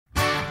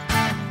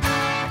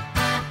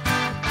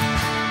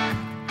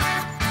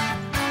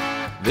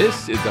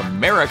This is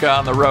America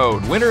on the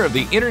Road, winner of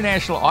the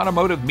International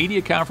Automotive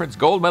Media Conference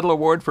Gold Medal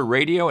Award for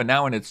Radio, and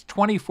now in its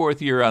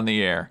 24th year on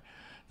the air.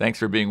 Thanks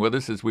for being with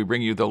us as we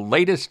bring you the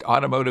latest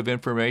automotive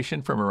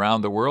information from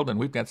around the world, and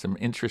we've got some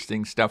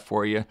interesting stuff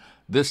for you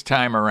this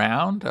time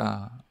around.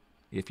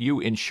 If you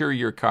insure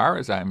your car,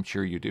 as I'm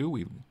sure you do,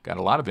 we've got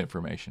a lot of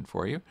information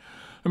for you.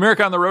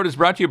 America on the Road is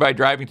brought to you by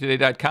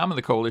DrivingToday.com and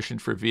the Coalition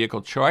for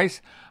Vehicle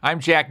Choice. I'm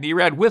Jack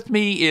Nerad. With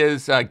me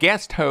is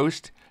guest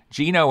host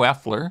Geno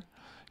Effler.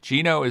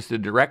 Geno is the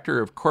Director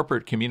of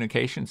Corporate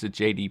Communications at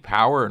J.D.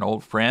 Power, an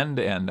old friend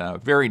and a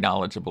very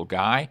knowledgeable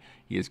guy.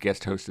 He has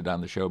guest hosted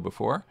on the show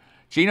before.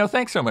 Geno,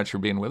 thanks so much for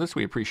being with us.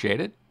 We appreciate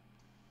it.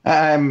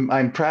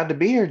 I'm proud to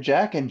be here,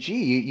 Jack. And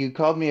gee, you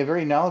called me a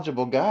very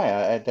knowledgeable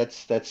guy.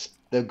 That's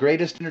the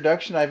greatest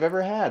introduction I've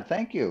ever had.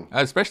 Thank you.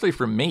 Especially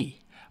from me.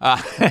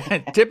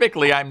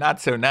 Typically, I'm not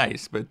so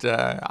nice, but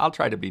I'll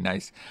try to be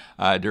nice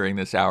during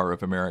this hour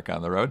of America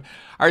on the Road.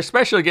 Our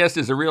special guest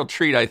is a real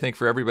treat, I think,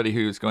 for everybody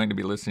who's going to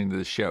be listening to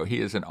this show. He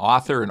is an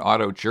author and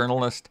auto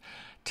journalist.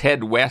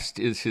 Ted West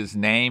is his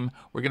name.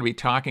 We're going to be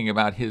talking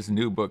about his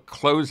new book,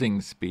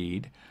 Closing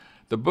Speed.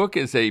 The book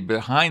is a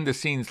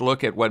behind-the-scenes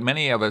look at what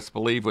many of us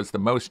believe was the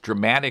most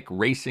dramatic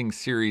racing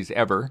series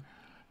ever.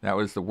 That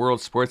was the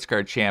World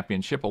Sportscar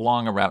Championship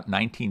along around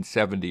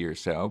 1970 or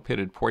so,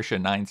 pitted Porsche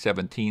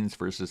 917s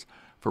versus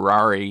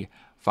Ferrari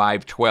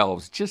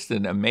 512s. Just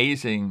an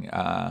amazing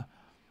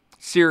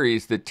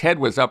series that Ted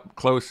was up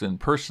close and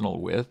personal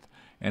with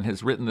and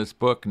has written this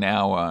book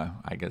now,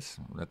 I guess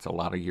that's a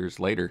lot of years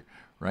later,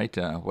 right?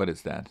 What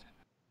is that?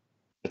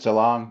 It's a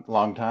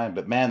long time,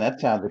 but man, that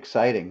sounds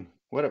exciting.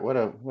 What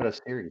a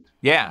series.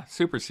 Yeah,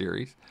 super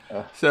series.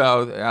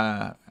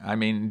 So, I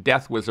mean,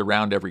 death was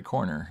around every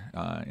corner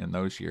in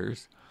those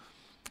years.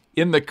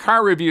 In the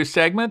car review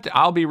segment,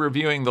 I'll be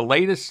reviewing the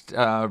latest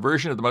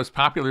version of the most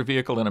popular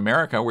vehicle in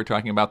America. We're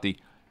talking about the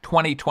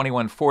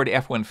 2021 Ford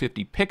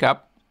F-150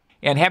 pickup.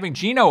 And having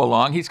Geno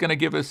along, he's going to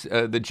give us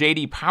the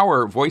J.D.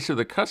 Power Voice of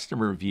the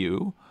Customer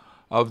view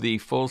of the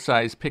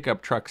full-size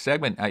pickup truck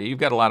segment. You've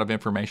got a lot of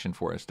information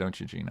for us, don't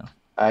you, Geno?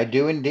 I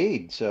do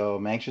indeed, so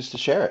I'm anxious to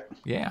share it.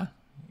 Yeah.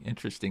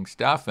 Interesting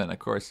stuff. And, of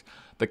course,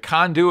 the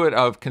conduit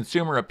of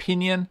consumer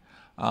opinion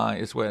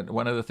is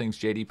one of the things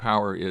J.D.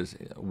 Power is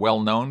well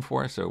known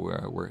for, so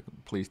we're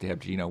pleased to have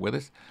Geno with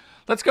us.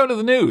 Let's go to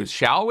the news,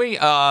 shall we?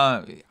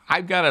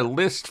 I've got a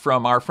list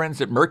from our friends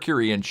at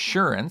Mercury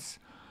Insurance.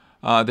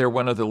 They're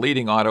one of the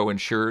leading auto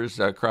insurers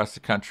across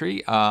the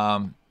country,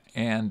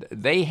 and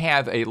they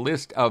have a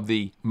list of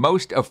the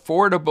most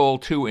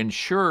affordable to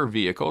insure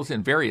vehicles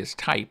in various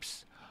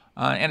types.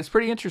 And it's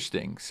pretty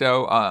interesting.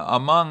 So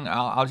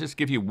I'll just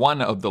give you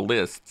one of the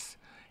lists.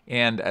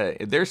 And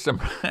there's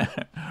some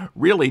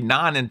really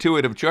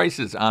non-intuitive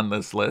choices on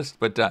this list.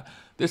 But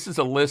this is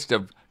a list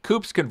of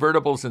coupes,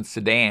 convertibles, and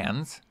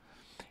sedans.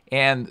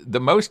 And the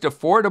most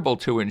affordable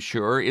to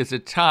insure is a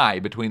tie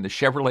between the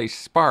Chevrolet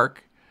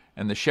Spark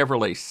and the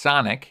Chevrolet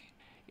Sonic.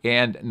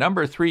 And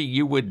number 3,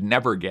 you would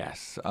never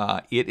guess.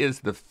 It is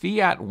the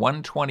Fiat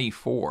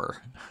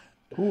 124.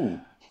 Ooh.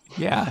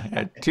 Yeah,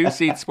 a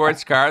two-seat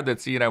sports car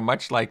that's,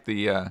 much like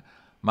the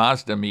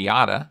Mazda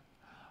Miata.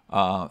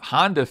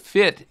 Honda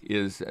Fit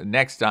is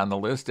next on the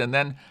list. And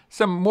then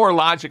some more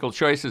logical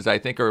choices, I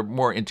think, or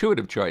more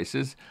intuitive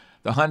choices.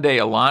 The Hyundai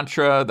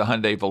Elantra, the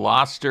Hyundai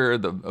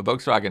Veloster, the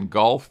Volkswagen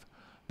Golf,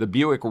 the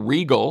Buick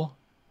Regal,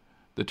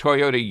 the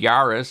Toyota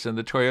Yaris, and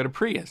the Toyota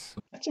Prius.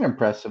 That's an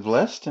impressive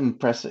list.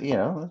 Impressive,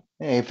 hey,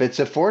 if it's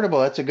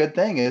affordable, that's a good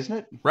thing, isn't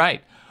it?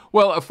 Right.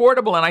 Well,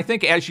 affordable, and I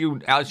think as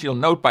you'll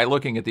note by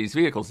looking at these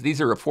vehicles,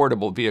 these are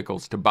affordable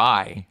vehicles to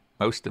buy.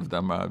 Most of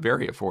them are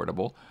very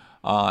affordable,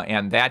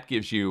 and that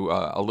gives you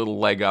a little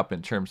leg up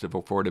in terms of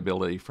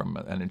affordability from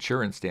an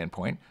insurance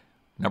standpoint.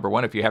 Number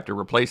one, if you have to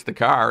replace the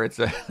car, it's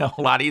a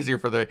lot easier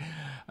for the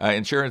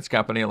insurance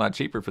company, a lot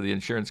cheaper for the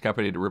insurance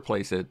company to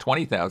replace a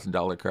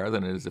 $20,000 car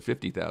than it is a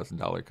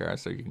 $50,000 car,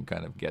 so you can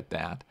kind of get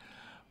that.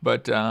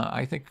 But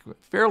I think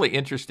fairly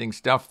interesting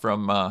stuff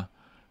from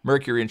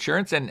Mercury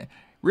Insurance, and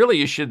really,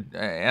 you should,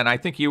 and I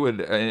think you would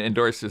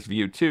endorse this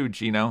view too,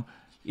 Geno.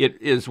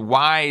 It is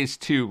wise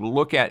to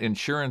look at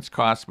insurance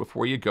costs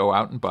before you go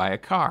out and buy a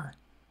car,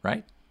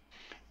 right?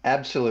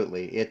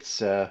 Absolutely.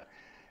 It's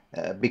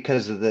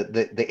because of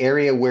the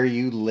area where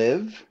you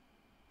live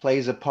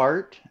plays a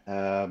part.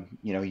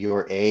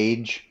 Your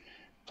age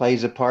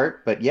plays a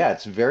part. But yeah,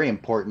 it's very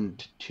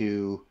important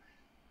to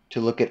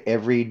look at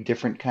every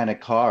different kind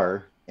of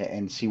car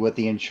and see what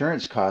the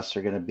insurance costs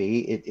are going to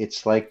be.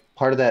 It's like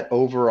part of that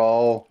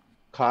overall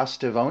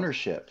cost of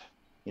ownership.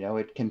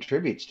 It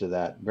contributes to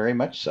that very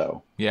much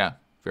so. Yeah,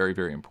 very,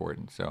 very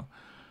important. So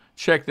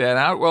check that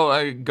out.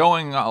 Well,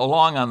 going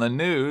along on the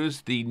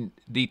news, the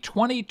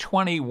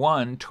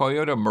 2021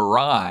 Toyota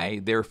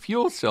Mirai, their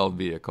fuel cell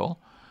vehicle,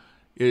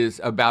 is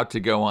about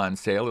to go on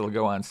sale. It'll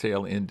go on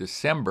sale in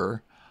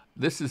December.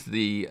 This is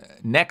the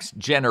next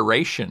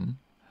generation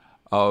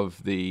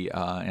of the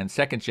and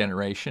second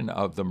generation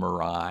of the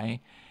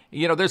Mirai.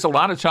 There's a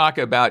lot of talk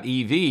about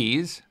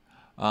EVs.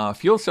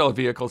 fuel cell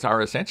vehicles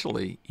are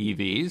essentially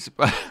EVs,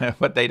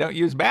 but they don't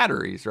use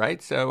batteries,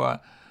 right? So,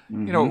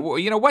 Hmm.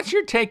 what's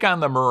your take on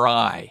the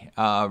Mirai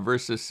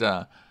versus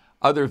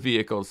other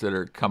vehicles that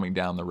are coming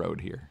down the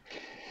road here?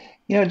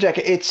 Jack,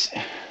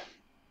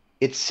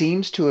 it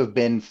seems to have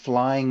been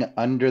flying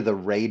under the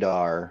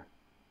radar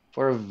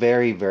for a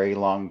very, very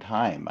long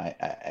time.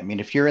 I mean,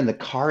 if you're in the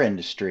car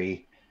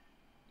industry,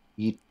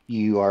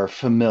 you are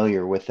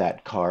familiar with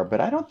that car, but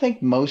I don't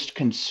think most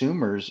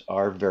consumers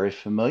are very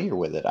familiar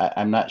with it.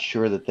 I'm not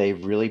sure that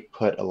they've really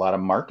put a lot of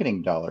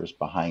marketing dollars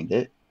behind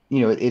it.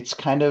 It's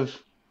kind of,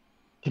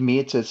 to me,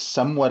 it's a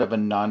somewhat of a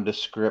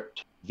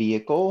nondescript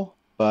vehicle,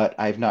 but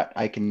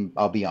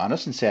I'll be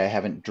honest and say I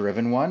haven't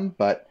driven one,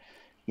 but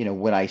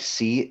when I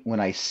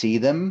see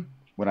them,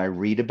 when I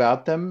read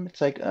about them, it's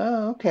like,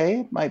 oh, okay,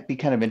 it might be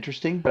kind of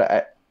interesting,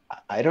 but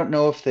I don't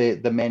know if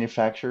the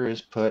manufacturer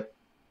has put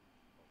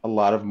a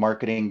lot of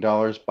marketing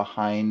dollars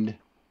behind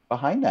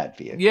that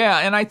vehicle. Yeah,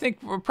 and I think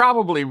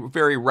probably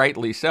very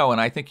rightly so, and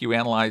I think you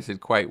analyzed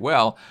it quite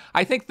well.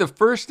 I think the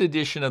first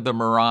edition of the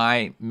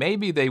Mirai,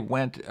 maybe they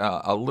went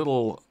a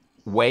little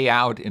way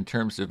out in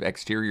terms of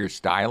exterior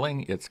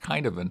styling. It's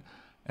kind of an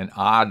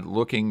odd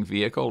looking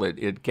vehicle.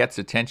 It gets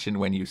attention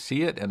when you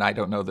see it, and I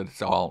don't know that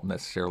it's all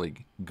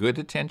necessarily good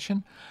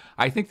attention.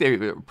 I think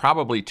they're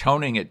probably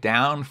toning it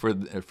down for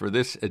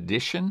this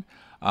edition,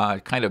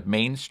 kind of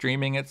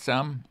mainstreaming it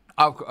some.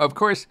 Of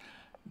course,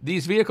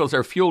 these vehicles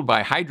are fueled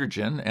by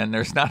hydrogen, and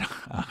there's not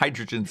a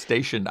hydrogen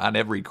station on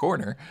every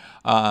corner.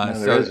 No,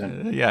 there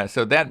isn't. Yeah,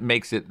 so that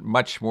makes it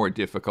much more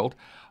difficult.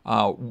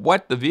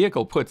 What the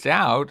vehicle puts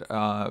out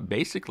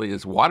basically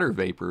is water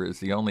vapor is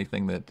the only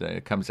thing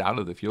that comes out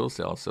of the fuel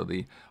cell. So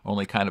the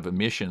only kind of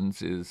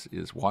emissions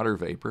is water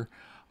vapor.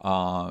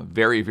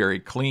 Very, very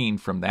clean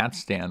from that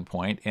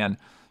standpoint. And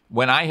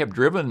when I have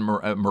driven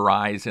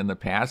Mirais in the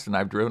past, and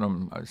I've driven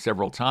them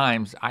several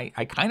times,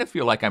 I kind of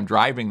feel like I'm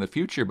driving the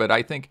future, but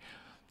I think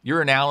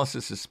your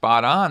analysis is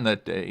spot on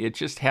that it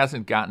just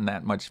hasn't gotten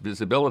that much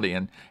visibility.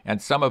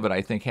 And some of it,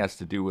 I think, has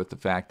to do with the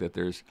fact that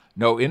there's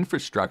no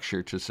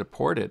infrastructure to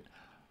support it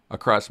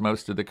across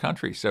most of the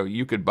country. So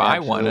you could buy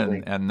one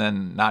Absolutely. and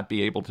then not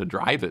be able to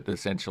drive it,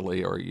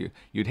 essentially, or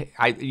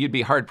you'd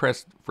be hard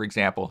pressed, for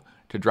example,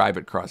 to drive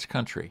it cross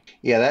country.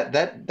 Yeah,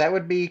 that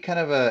would be kind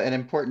of an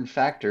important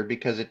factor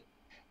because it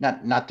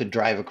not to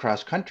drive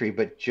across country,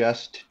 but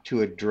just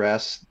to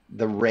address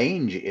the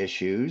range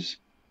issues,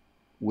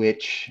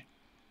 which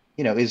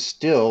is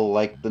still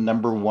like the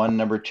number one,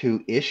 number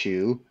two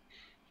issue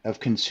of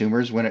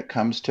consumers when it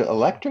comes to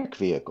electric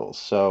vehicles.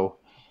 So,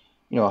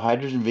 a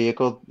hydrogen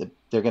vehicle,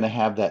 they're going to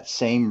have that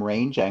same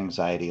range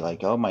anxiety,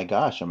 like, oh my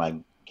gosh,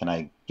 can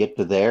I get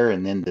to there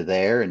and then to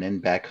there and then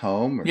back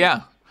home? Or,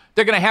 Yeah.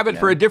 They're going to have you it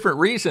for a know, different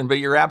reason, but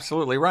you're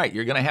absolutely right.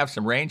 You're going to have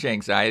some range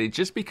anxiety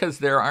just because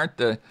there aren't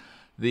the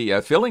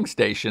filling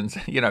stations.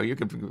 You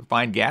can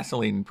find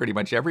gasoline pretty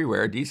much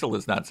everywhere. Diesel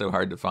is not so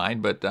hard to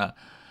find, but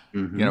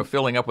hmm.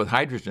 filling up with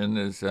hydrogen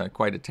is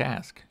quite a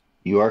task.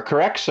 You are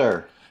correct,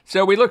 sir.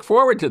 So we look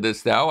forward to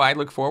this, though. I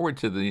look forward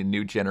to the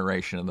new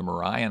generation of the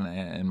Mirai,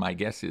 and my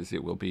guess is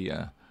it will be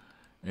a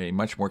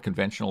much more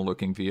conventional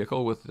looking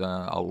vehicle with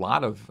a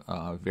lot of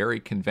very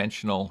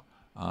conventional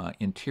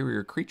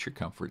interior creature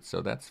comforts.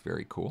 So that's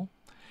very cool.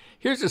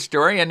 Here's a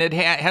story, and it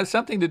has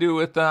something to do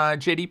with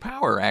J.D.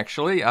 Power,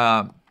 actually.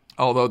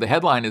 Although the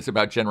headline is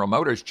about General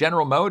Motors.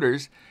 General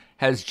Motors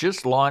has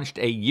just launched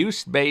a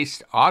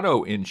use-based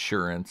auto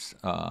insurance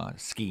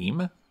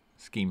scheme.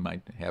 Scheme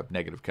might have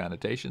negative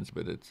connotations,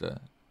 but it's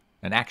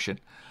an action.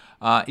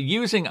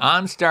 Using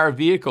OnStar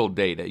vehicle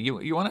data.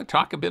 You want to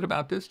talk a bit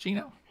about this,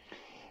 Geno?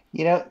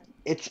 You know,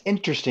 it's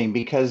interesting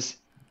because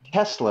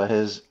Tesla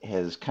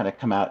has kind of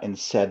come out and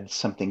said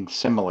something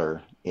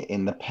similar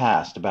in the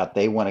past about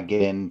they want to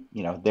get in,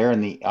 they're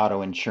in the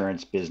auto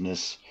insurance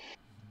business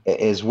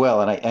as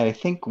well. And I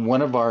think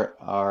one of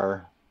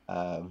our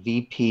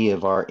VP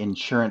of our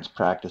insurance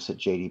practice at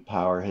JD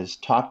Power has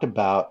talked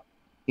about,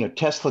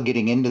 Tesla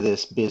getting into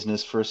this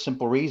business for a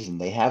simple reason.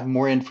 They have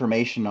more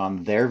information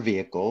on their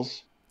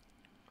vehicles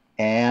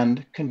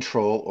and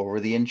control over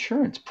the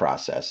insurance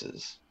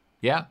processes.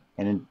 Yeah.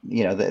 And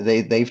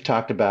they've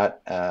talked about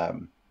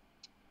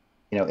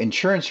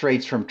insurance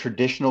rates from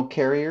traditional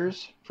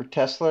carriers for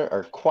Tesla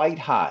are quite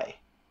high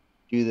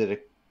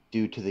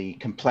due to the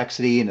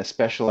complexity and the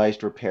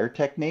specialized repair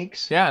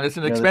techniques. Yeah, and it's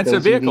an That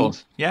expensive those vehicle.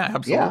 EVs. Yeah, Yeah,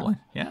 absolutely.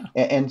 Yeah.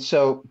 and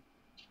so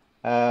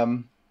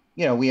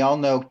we all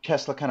know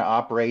Tesla kind of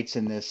operates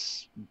in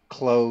this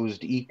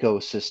closed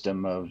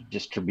ecosystem of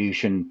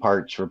distribution,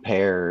 parts,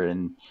 repair,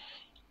 and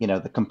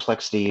the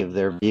complexity of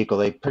their vehicle.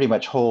 They pretty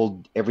much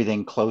hold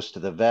everything close to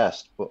the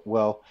vest. But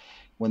well,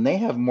 when they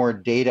have more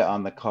data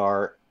on the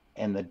car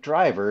and the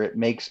driver, it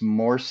makes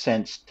more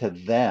sense to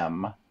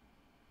them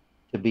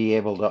to be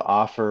able to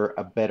offer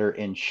a better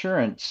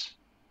insurance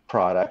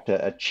product,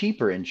 a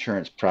cheaper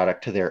insurance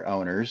product to their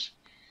owners.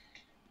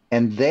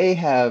 And they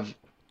have,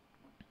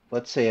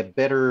 let's say, a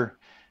better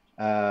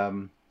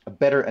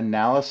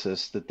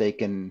analysis that they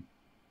can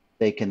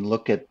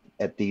look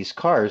at these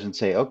cars and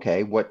say,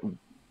 okay,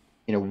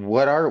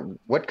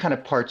 what kind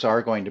of parts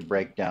are going to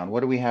break down?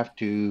 What do we have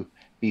to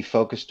be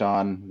focused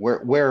on?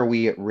 Where are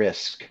we at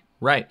risk?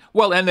 Right.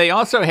 Well, and they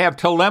also have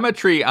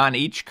telemetry on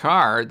each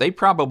car. They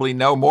probably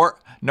know more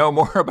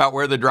about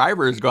where the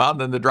driver has gone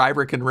than the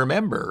driver can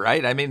remember,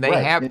 right? I mean, they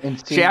Right. have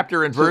And see,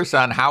 chapter and so verse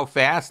on how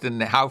fast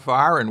and how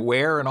far and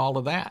where and all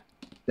of that.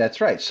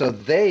 that's right. So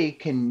they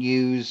can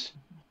use,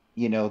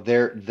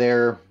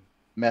 their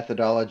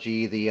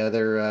methodology, the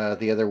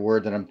other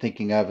word that I'm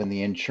thinking of in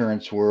the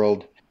insurance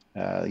world,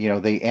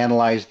 they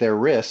analyze their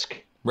risk.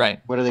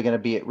 Right. What are they going to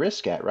be at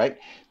risk at, right?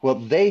 Well,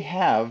 they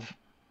have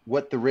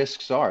what the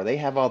risks are. They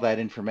have all that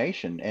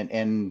information,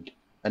 and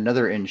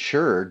another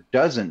insurer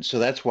doesn't. So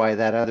that's why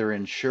that other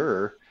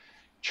insurer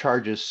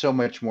charges so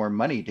much more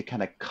money to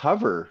kind of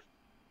cover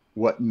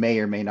what may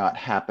or may not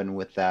happen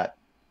with that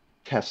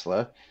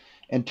Tesla.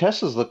 And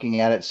Tesla's looking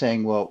at it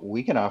saying, well,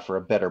 we can offer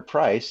a better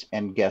price.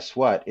 And guess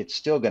what? It's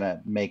still going to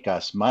make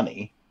us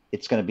money.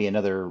 It's going to be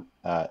another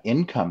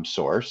income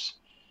source.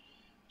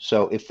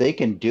 So if they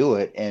can do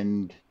it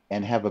and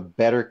have a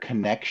better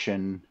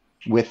connection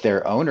with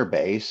their owner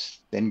base,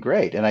 then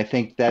great. And I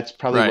think that's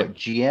probably Right. what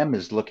GM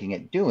is looking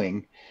at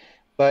doing.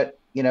 But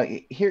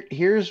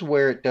here's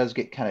where it does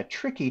get kind of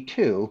tricky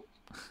too.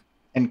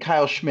 And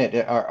Kyle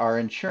Schmidt, our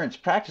insurance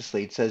practice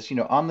lead, says,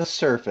 on the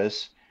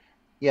surface,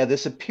 yeah,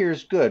 this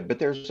appears good, but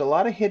there's a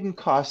lot of hidden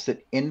costs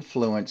that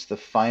influence the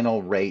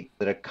final rate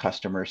that a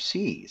customer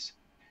sees.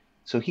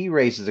 So he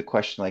raises a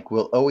question like,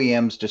 will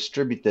OEMs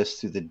distribute this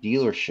through the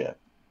dealership?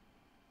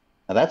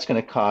 Now that's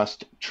going to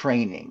cost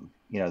training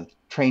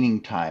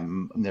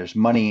time. There's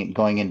money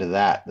going into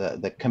that.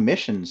 The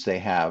commissions they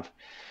have,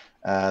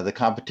 the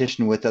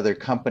competition with other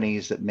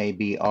companies that may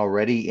be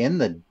already in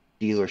the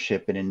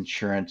dealership and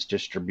insurance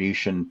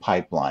distribution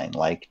pipeline,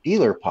 like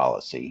dealer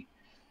policy.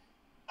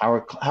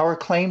 How are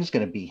claims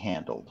going to be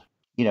handled?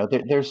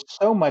 There's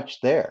so much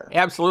there.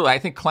 Absolutely. I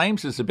think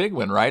claims is a big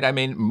one, right? I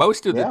mean,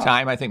 most of the Yeah,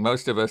 time, I think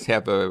most of us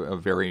have a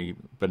very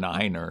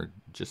benign or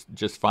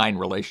just fine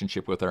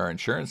relationship with our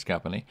insurance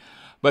company.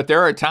 But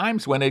there are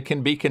times when it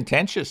can be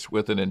contentious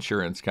with an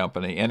insurance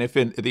company. And if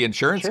the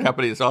insurance sure.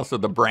 company is also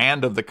the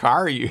brand of the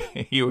car you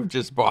have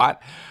just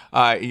bought,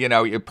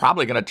 you're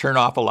probably going to turn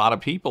off a lot of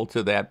people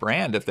to that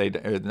brand if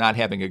they're not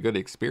having a good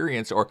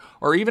experience,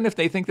 or even if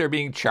they think they're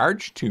being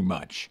charged too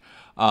much.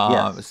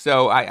 Yes.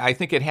 So I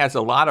think it has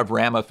a lot of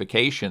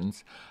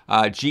ramifications.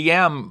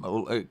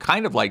 GM,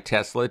 kind of like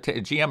Tesla,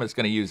 GM is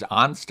going to use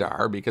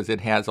OnStar because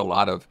it has a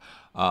lot of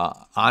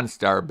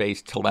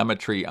OnStar-based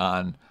telemetry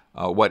on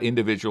what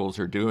individuals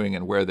are doing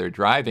and where they're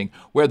driving,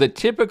 where the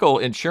typical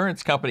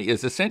insurance company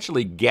is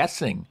essentially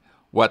guessing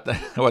what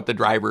the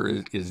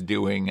driver is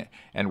doing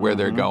and where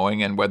they're Hmm.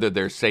 going and whether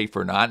they're safe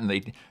or not,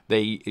 and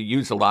they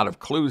use a lot of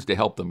clues to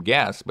help them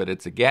guess, but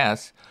it's a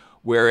guess.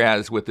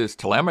 Whereas with this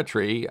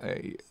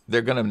telemetry,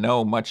 they're going to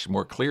know much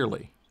more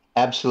clearly.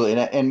 Absolutely.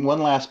 And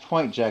one last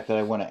point, Jack, that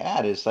I want to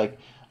add is like,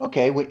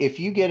 okay, if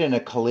you get in a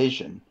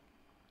collision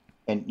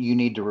and you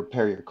need to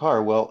repair your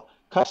car, well,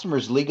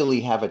 customers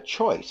legally have a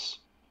choice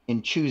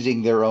in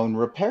choosing their own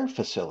repair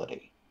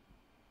facility.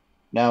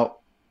 Now,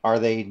 are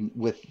they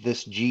with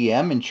this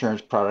GM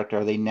insurance product,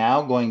 are they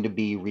now going to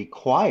be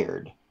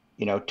required,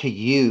 to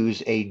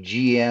use a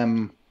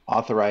GM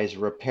authorized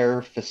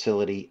repair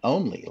facility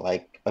only,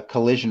 like a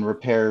collision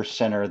repair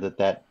center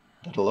that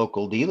a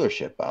local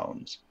dealership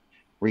owns,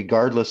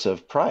 regardless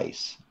of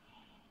price?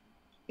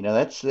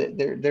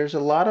 There's a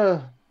lot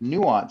of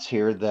nuance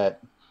here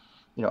that,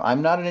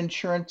 I'm not an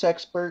insurance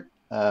expert.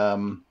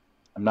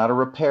 I'm not a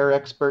repair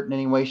expert in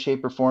any way,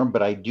 shape, or form,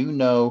 but I do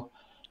know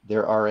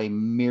there are a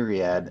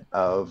myriad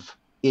of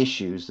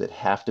issues that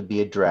have to be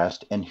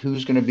addressed, and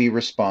who's going to be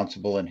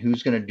responsible and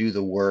who's going to do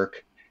the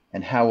work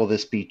and how will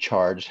this be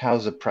charged?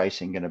 How's the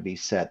pricing going to be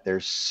set?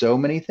 There's so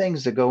many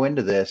things that go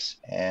into this,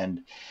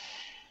 and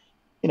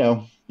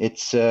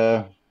it's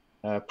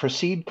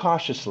proceed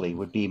cautiously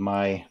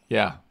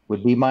Yeah.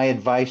 would be my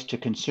advice to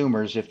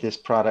consumers if this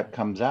product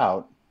comes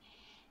out.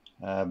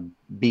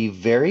 Be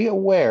very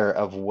aware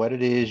of what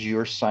it is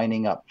you're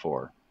signing up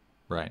for.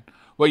 Right.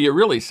 Well, you're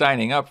really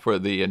signing up for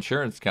the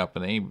insurance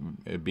company,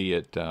 be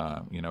it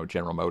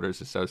General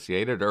Motors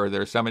Associated, or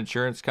there are some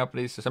insurance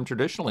companies, some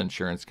traditional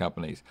insurance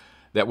companies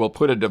that will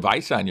put a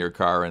device on your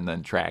car and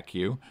then track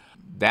you.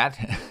 That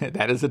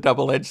that is a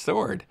double-edged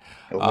sword.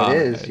 Oh, it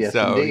is, yes,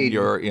 So indeed.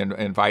 you're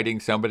inviting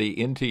somebody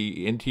into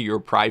your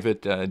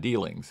private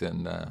dealings,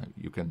 and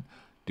you can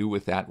do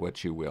with that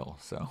what you will.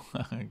 So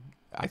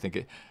I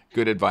think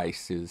good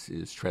advice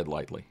is tread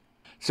lightly.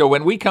 So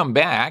when we come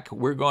back,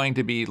 we're going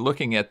to be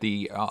looking at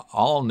the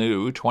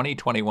all-new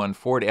 2021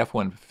 Ford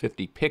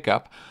F-150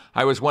 pickup.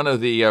 I was one of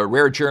the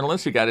rare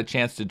journalists who got a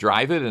chance to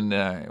drive it, and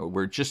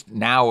we're just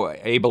now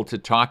able to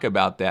talk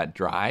about that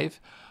drive.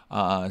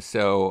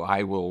 So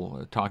I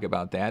will talk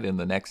about that in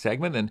the next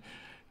segment. And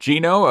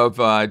Geno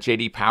of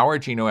J.D. Power,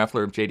 Geno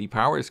Effler of J.D.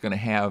 Power, is going to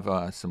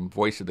have some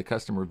voice of the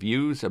customer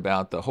views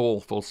about the whole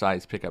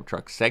full-size pickup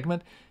truck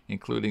segment,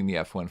 including the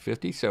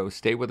F-150. So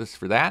stay with us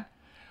for that.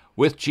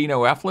 With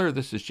Geno Effler,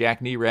 this is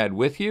Jack Nerad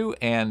with you,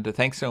 and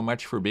thanks so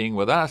much for being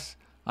with us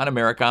on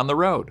America on the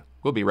Road.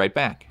 We'll be right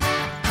back.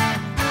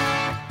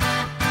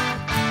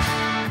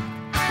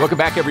 Welcome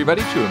back,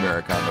 everybody, to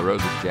America on the Road.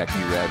 This is Jack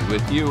Nerad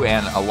with you,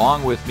 and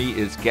along with me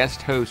is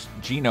guest host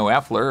Geno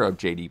Effler of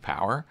J.D.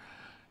 Power.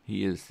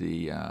 He is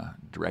the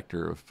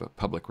Director of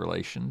Public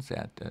Relations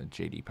at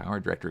J.D. Power.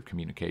 Director of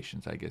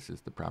Communications, I guess,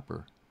 is the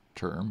proper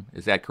term.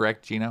 Is that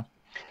correct, Geno?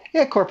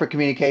 Yeah, corporate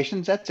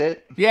communications, that's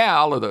it. Yeah,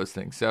 all of those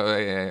things. So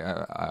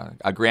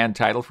a grand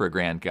title for a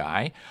grand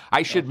guy.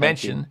 I should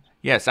mention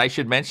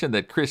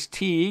that Chris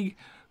Teague,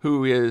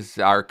 who is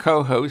our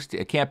co-host,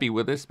 can't be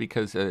with us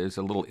because there's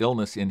a little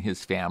illness in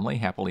his family,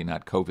 happily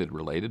not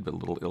COVID-related, but a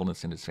little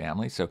illness in his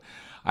family. So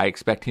I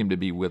expect him to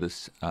be with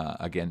us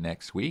again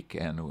next week,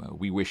 and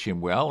we wish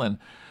him well. And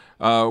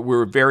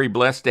we're very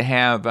blessed to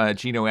have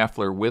Geno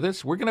Effler with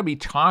us. We're going to be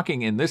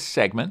talking in this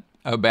segment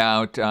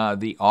about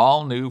the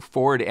all-new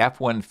Ford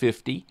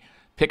F-150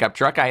 pickup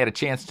truck. I had a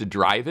chance to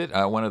drive it,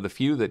 one of the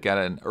few that got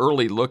an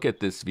early look at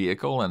this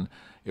vehicle, and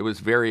it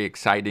was very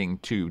exciting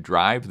to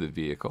drive the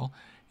vehicle.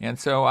 And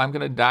so I'm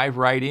going to dive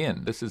right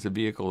in. This is a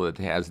vehicle that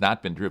has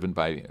not been driven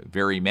by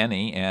very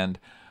many, and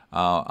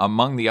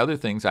among the other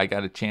things I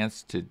got a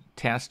chance to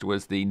test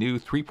was the new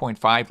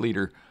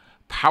 3.5-liter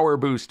Power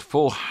Boost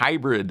full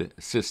hybrid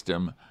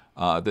system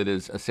that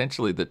is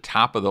essentially the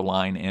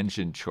top-of-the-line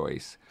engine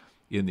choice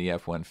in the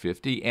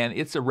F-150, and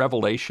it's a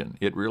revelation.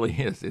 It really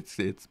is.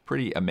 It's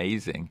pretty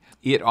amazing.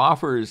 It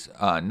offers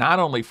not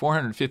only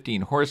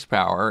 415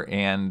 horsepower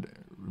and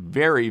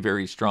very,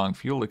 very strong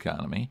fuel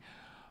economy,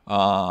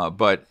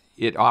 but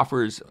it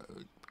offers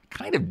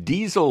kind of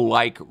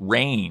diesel-like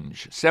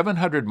range,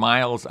 700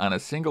 miles on a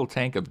single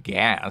tank of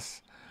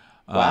gas.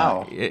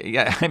 Wow.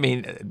 Yeah, I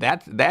mean,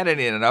 that in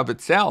and of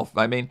itself.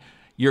 I mean,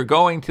 you're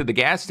going to the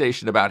gas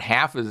station about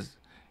half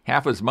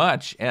as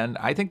much, and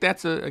I think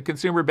that's a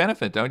consumer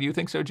benefit. Don't you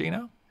think so,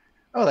 Geno?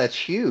 Oh, that's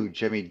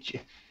huge. I mean,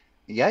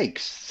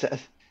 yikes.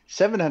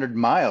 700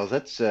 miles,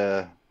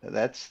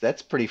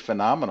 that's pretty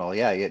phenomenal.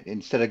 Yeah,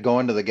 instead of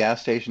going to the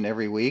gas station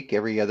every week,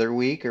 every other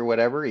week or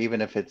whatever,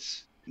 even if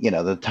it's,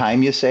 the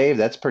time you save,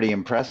 that's pretty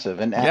impressive.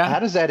 And how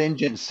does that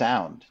engine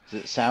sound?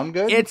 Does it sound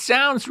good? It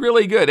sounds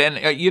really good.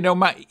 And,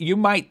 you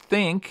might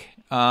think,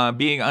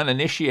 being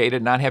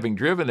uninitiated, not having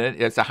driven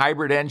it, it's a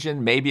hybrid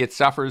engine. Maybe it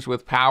suffers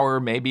with power.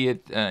 Maybe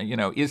it,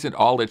 isn't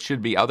all it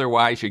should be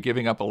otherwise. You're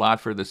giving up a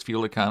lot for this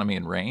fuel economy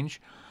and range.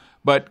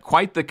 But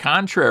quite the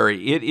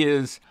contrary. It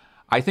is,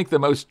 I think, the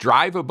most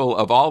drivable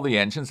of all the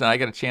engines, and I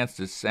got a chance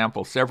to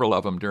sample several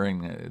of them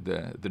during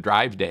the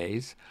drive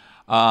days.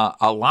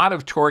 A lot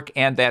of torque,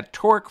 and that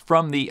torque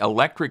from the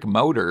electric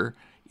motor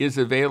is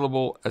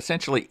available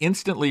essentially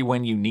instantly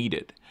when you need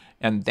it.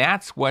 And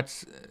that's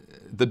what's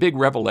the big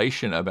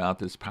revelation about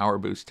this Power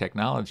Boost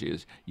technology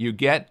is you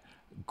get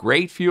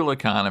great fuel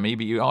economy,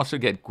 but you also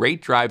get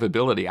great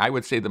drivability. I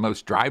would say the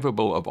most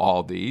drivable of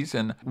all these,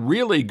 and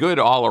really good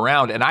all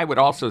around. And I would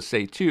also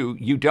say, too,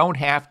 you don't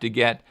have to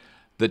get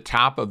the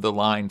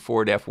top-of-the-line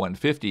Ford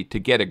F-150 to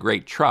get a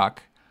great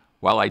truck.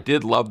 While I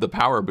did love the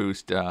Power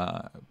Boost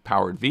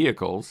powered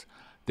vehicles,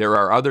 there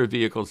are other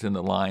vehicles in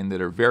the line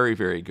that are very,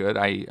 very good.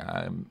 I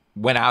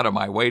went out of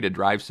my way to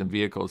drive some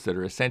vehicles that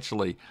are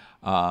essentially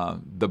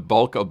the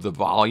bulk of the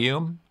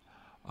volume,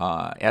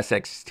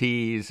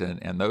 SXTs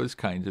and those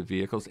kinds of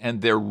vehicles,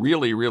 and they're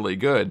really, really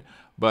good.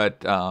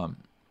 But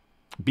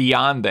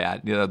beyond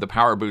that, the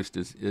Power Boost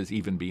is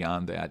even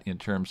beyond that in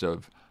terms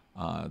of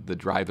the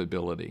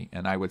drivability.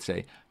 And I would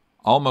say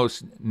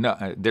almost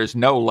there's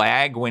no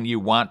lag when you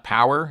want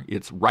power.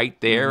 It's right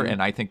there,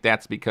 and I think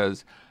that's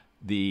because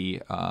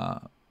the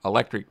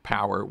electric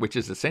power, which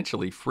is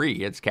essentially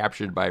free, it's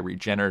captured by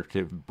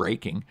regenerative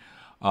braking.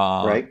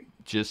 Right.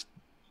 Just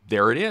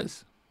there it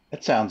is.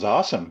 That sounds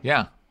awesome.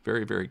 Yeah,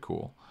 very, very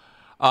cool.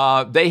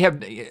 They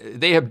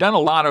have done a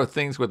lot of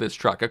things with this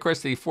truck. Of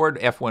course, the Ford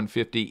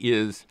F-150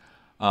 is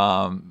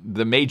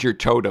the major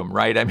totem,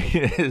 right? I mean,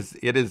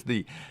 it is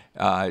the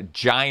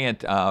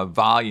giant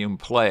volume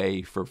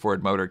play for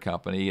Ford Motor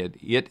Company.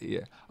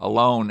 It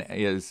alone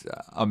is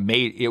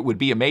it would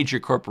be a major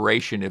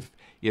corporation if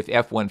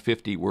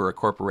F-150 were a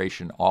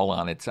corporation all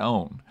on its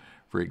own,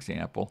 for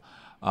example.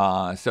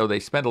 So they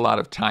spend a lot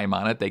of time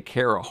on it. They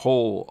care a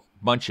whole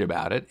bunch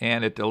about it,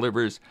 and it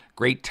delivers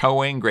great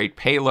towing, great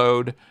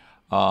payload,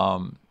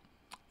 and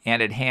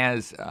it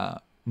has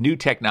new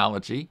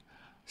technology.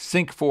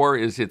 Sync 4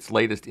 is its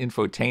latest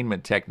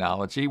infotainment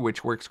technology,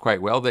 which works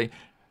quite well.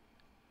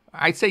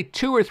 I'd say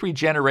 2 or 3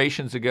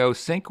 generations ago,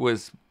 Sync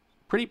was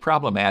pretty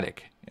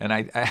problematic. And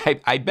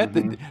I bet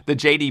the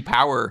J.D.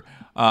 Power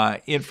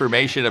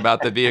information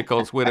about the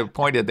vehicles would have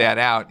pointed that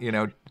out,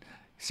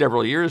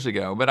 several years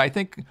ago. But I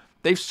think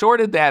they've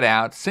sorted that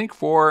out. Sync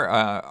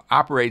 4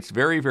 operates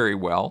very, very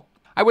well.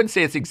 I wouldn't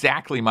say it's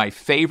exactly my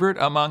favorite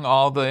among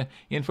all the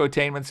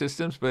infotainment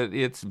systems, but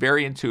it's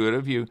very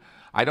intuitive.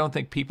 I don't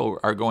think people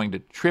are going to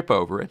trip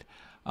over it.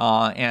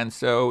 And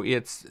so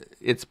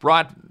it's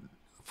brought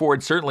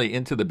Ford certainly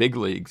into the big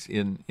leagues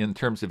in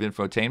terms of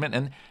infotainment.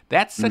 And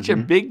that's such a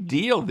big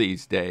deal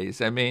these days.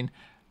 I mean,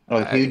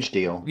 Oh, huge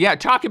deal. Yeah,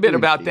 talk a bit Huge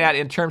about deal. that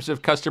in terms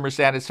of customer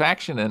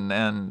satisfaction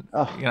and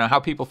Oh, how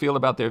people feel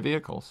about their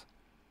vehicles.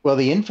 well,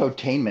 the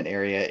infotainment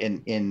area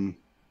in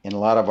a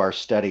lot of our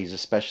studies,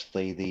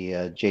 especially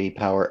the J.D.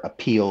 Power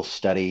Appeal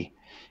study,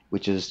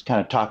 which is kind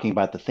of talking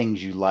about the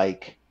things you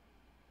like,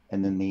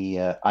 and then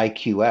the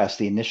IQS,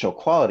 the initial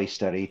quality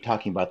study,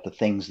 talking about the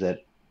things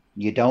that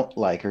you don't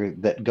like or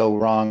that go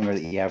wrong or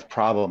that you have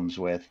problems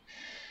with.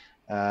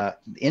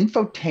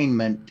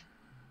 Infotainment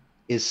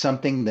is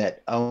something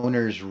that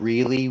owners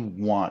really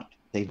want.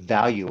 They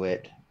value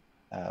it,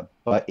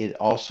 but it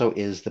also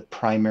is the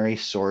primary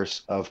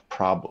source of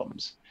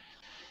problems.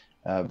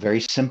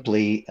 Very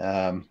simply,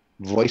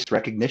 voice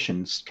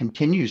recognition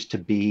continues to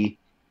be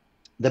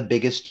the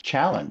biggest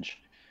challenge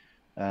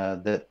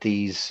that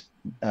these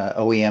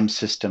OEM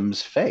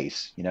systems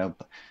face.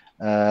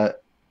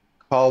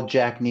 Call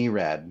Jack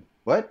Nerad.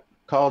 What?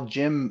 Call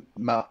Jim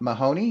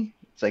Mahoney?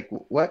 It's like,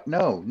 what?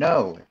 No,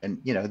 no.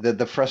 And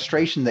the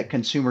frustration that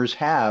consumers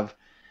have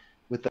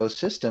with those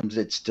systems,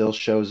 it still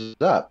shows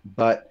up.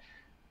 But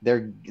they're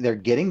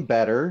getting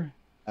better,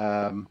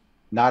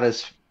 not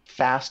as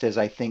fast as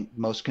I think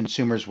most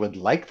consumers would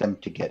like them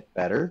to get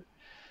better.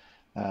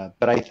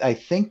 But I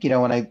think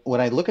when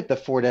I look at the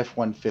Ford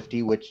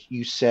F-150, which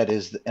you said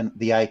is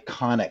the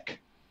iconic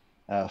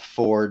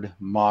Ford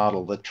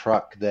model, the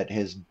truck that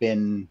has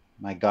been,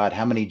 my God,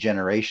 how many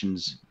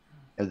generations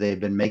have they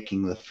been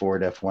making the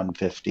Ford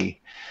F-150?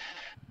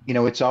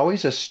 It's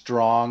always a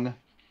strong.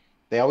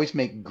 They always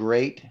make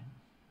great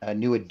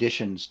new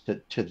additions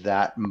to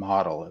that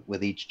model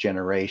with each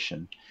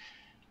generation.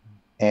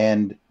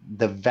 And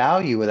the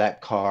value of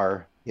that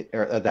car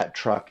or that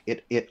truck,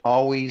 it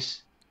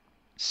always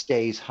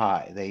stays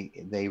high.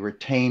 They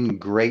retain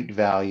great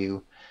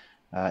value.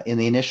 In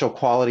the initial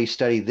quality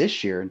study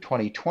this year in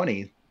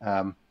 2020,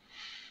 the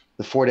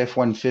Ford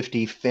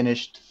F-150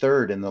 finished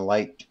third in the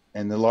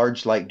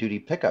large light duty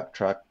pickup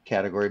truck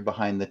category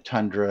behind the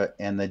Tundra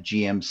and the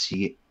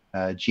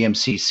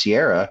GMC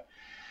Sierra.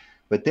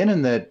 But then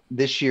in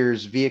this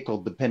year's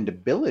vehicle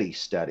dependability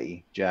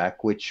study,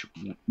 Jack, which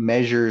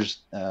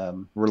measures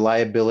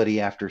reliability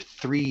after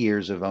 3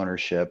 years of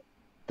ownership,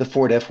 the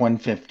Ford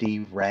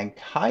F-150 ranked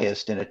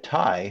highest in a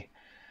tie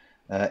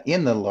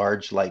in the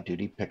large light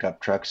duty pickup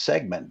truck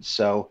segment.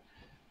 So,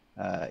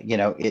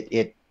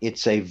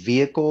 it's a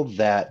vehicle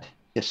that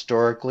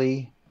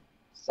historically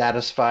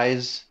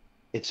satisfies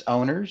its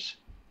owners.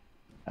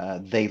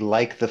 They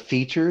like the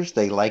features,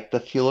 they like the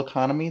fuel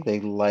economy,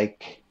 they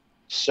like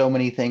so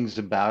many things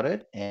about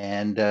it,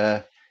 and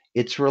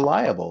it's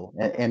reliable.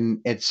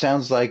 And it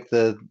sounds like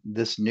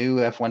this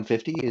new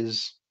F-150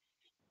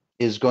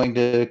 is going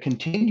to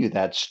continue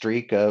that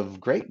streak of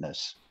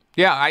greatness.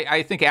 Yeah,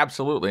 I think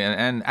absolutely,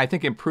 and I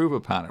think improve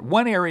upon it.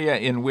 One area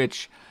in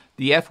which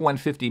the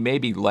F-150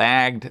 maybe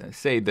lagged,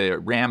 say the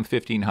Ram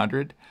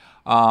 1500,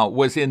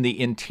 was in the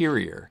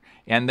interior,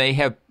 and they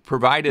have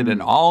provided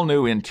an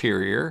all-new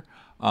interior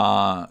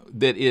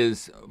that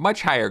is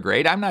much higher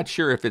grade. I'm not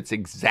sure if it's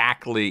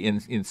exactly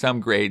in some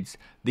grades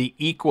the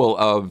equal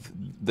of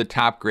the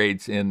top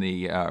grades in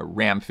the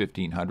Ram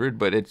 1500,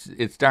 but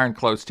it's darn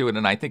close to it,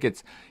 and I think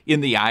it's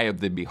in the eye of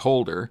the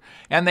beholder.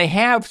 And they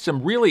have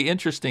some really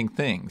interesting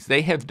things.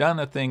 They have done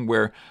a thing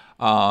where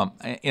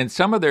in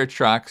some of their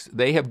trucks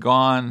they have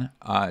gone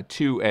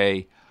to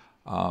a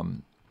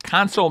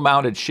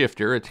console-mounted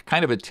shifter. It's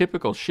kind of a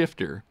typical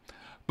shifter.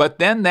 But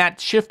then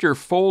that shifter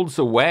folds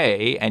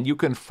away, and you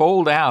can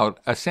fold out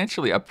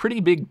essentially a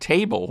pretty big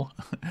table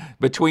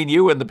between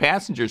you and the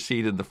passenger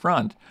seat in the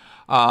front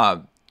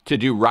to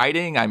do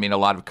writing. I mean, a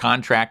lot of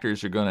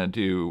contractors are going to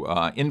do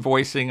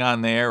invoicing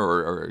on there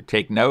or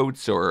take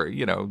notes, or,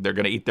 they're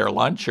going to eat their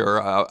lunch or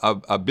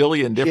a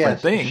billion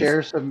different things.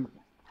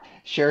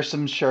 Share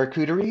some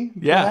charcuterie.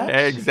 Yeah,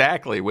 perhaps?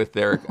 exactly, with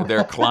their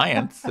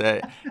clients,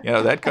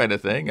 that kind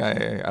of thing.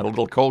 A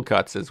little cold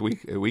cuts, as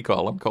we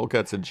call them, cold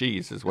cuts and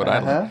cheese is what I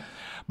like.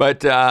 But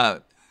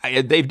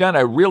they've done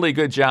a really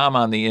good job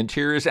on the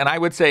interiors, and I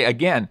would say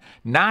again,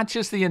 not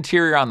just the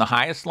interior on the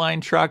highest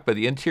line truck, but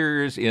the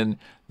interiors in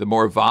the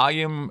more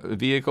volume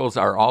vehicles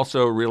are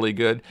also really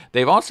good.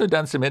 They've also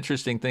done some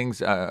interesting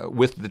things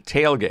with the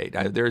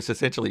tailgate. There's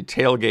essentially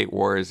tailgate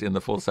wars in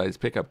the full-size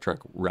pickup truck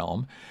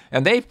realm.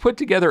 And they've put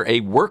together a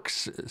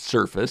works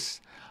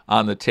surface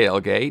on the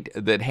tailgate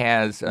that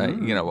has,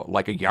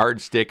 like a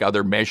yardstick,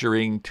 other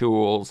measuring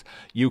tools.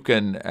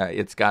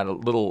 It's got a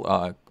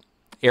little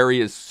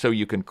areas so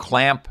you can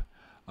clamp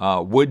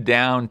wood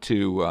down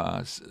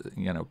to,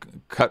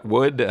 cut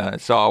wood,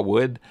 saw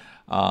wood.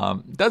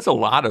 Does a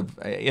lot of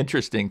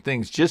interesting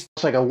things. Just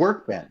It's like a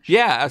workbench.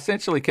 Yeah,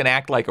 essentially can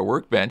act like a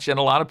workbench, and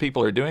a lot of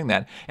people are doing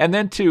that. And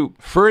then to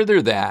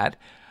further that,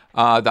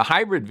 the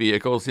hybrid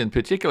vehicles in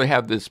particular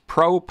have this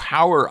Pro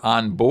Power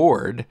on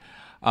board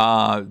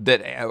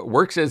that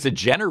works as a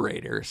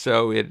generator.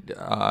 So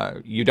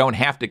you don't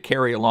have to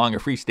carry along a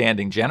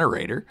freestanding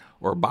generator,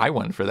 or buy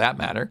one for that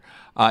matter.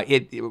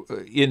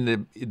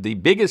 In the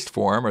biggest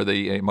form, or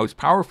the most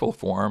powerful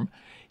form,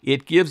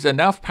 it gives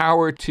enough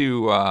power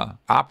to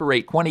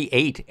operate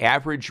 28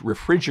 average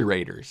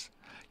refrigerators.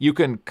 You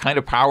can kind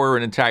of power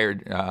an entire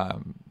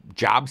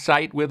job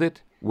site with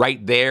it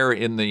right there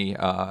in the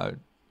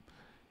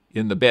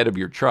bed of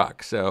your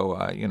truck.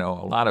 So you know,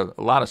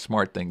 a lot of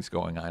smart things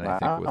going on. I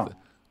think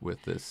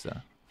with this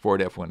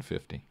Ford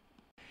F-150.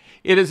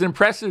 It is an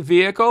impressive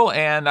vehicle,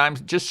 and I'm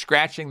just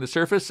scratching the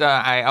surface.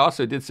 I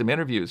also did some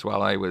interviews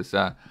while I was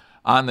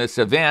on this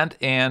event,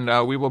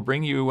 and we will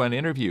bring you an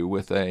interview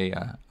with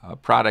a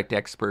product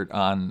expert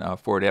on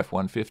Ford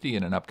F-150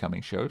 in an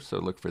upcoming show, so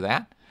look for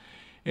that.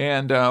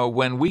 And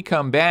when we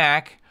come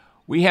back,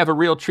 we have a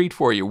real treat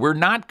for you. We're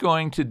not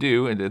going to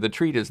do, and the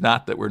treat is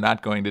not that we're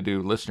not going to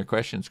do listener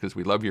questions, because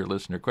we love your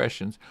listener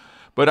questions,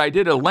 but I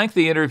did a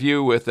lengthy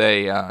interview with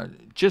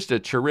just a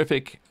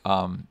terrific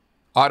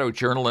auto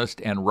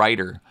journalist and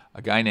writer,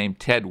 a guy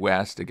named Ted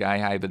West, a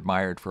guy I've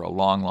admired for a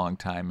long, long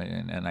time,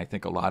 and I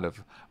think a lot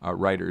of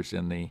writers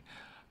in the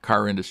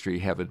car industry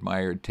have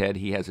admired Ted.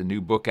 He has a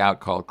new book out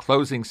called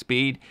Closing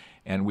Speed,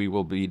 and we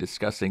will be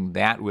discussing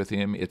that with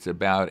him. It's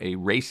about a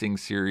racing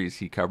series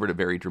he covered, a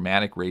very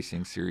dramatic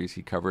racing series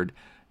he covered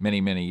many,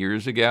 many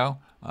years ago.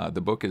 The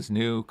book is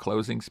new,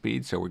 Closing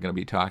Speed, so we're going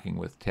to be talking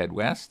with Ted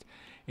West.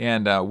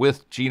 And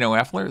with Geno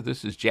Effler,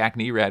 this is Jack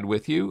Nerad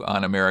with you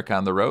on America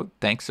on the Road.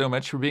 Thanks so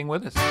much for being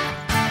with us.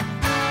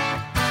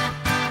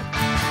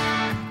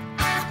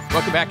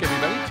 Welcome back,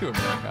 everybody, to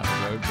America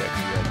on the Road. Jack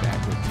Nerad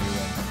back with you.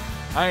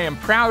 And I am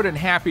proud and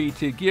happy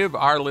to give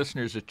our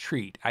listeners a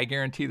treat. I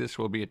guarantee this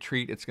will be a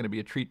treat. It's going to be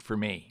a treat for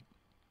me.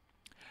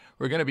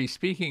 We're going to be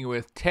speaking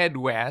with Ted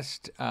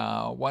West,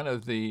 one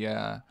of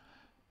the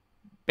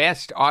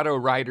best auto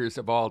writers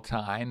of all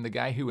time, the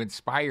guy who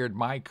inspired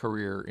my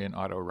career in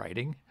auto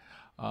writing.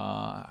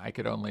 I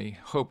could only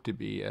hope to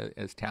be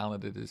as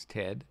talented as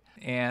Ted.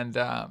 And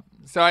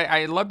so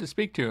I'd love to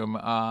speak to him,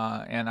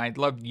 and I'd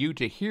love you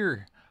to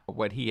hear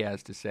what he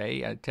has to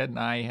say. Ted and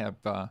I have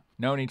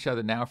known each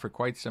other now for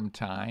quite some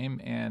time,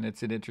 and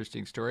it's an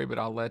interesting story, but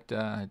I'll let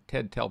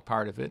Ted tell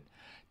part of it.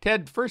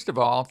 Ted, first of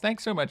all,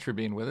 thanks so much for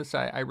being with us.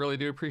 I really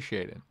do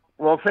appreciate it.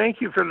 Well, thank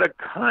you for the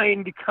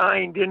kind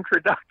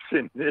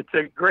introduction. It's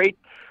a great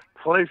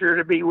pleasure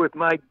to be with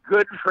my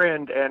good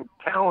friend and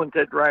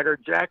talented writer,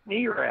 Jack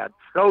Nerad.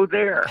 So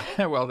there.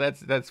 Well,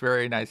 that's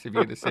very nice of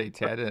you to say,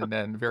 Ted,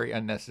 and very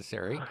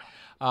unnecessary.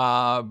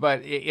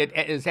 But it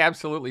is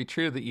absolutely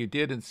true that you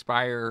did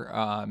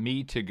inspire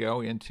me to go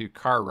into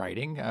car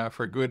writing,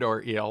 for good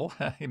or ill.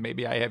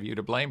 Maybe I have you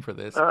to blame for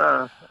this.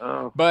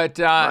 But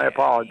my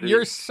apologies.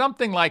 You're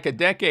something like a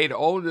decade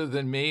older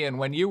than me, and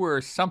when you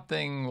were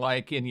something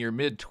like in your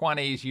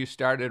mid-20s, you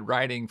started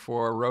writing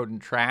for Road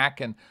and Track.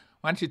 And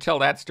why don't you tell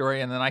that story,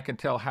 and then I can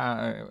tell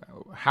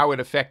how it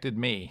affected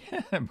me,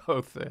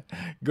 both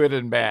good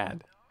and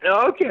bad.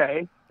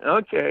 Okay.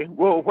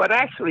 Well, what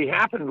actually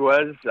happened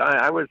was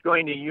I was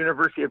going to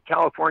University of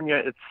California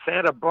at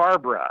Santa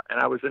Barbara,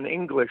 and I was an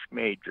English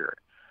major.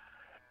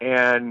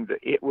 And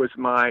it was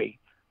my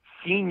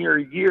senior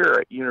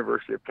year at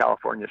University of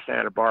California,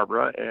 Santa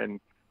Barbara.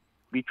 And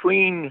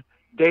between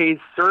days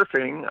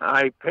surfing,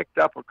 I picked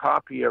up a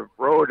copy of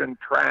Road and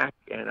Track,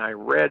 and I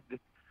read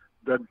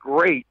the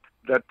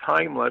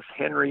timeless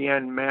Henry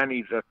N.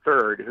 Manny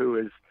III, who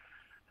is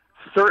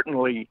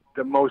certainly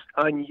the most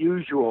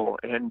unusual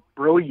and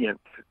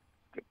brilliant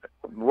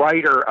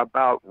writer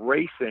about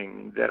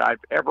racing that I've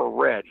ever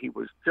read. He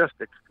was just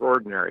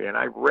extraordinary. And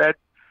I read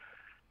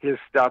his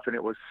stuff, and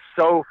it was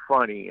so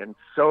funny and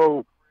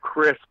so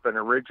crisp and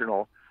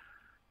original.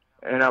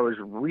 And I was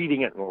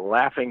reading it and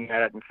laughing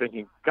at it and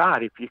thinking,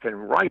 God, if you can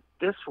write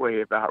this way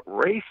about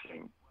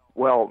racing,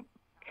 well,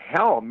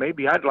 hell,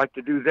 maybe I'd like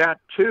to do that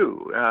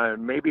too.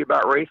 Maybe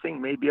about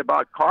racing, maybe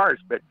about cars.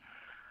 But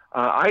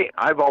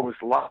I've always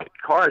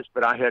liked cars,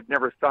 but I had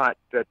never thought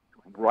that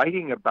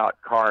writing about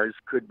cars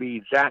could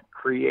be that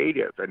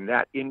creative and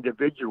that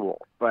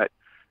individual. But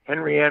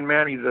Henry N.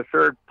 Manny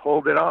III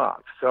pulled it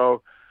off.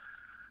 So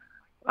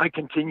I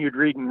continued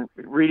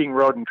reading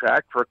Road and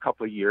Track for a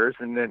couple of years,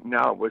 and then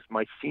now it was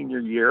my senior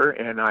year,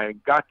 and I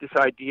got this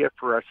idea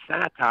for a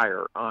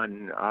satire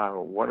on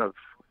one of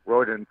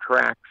Road and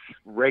Track's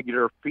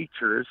regular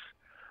features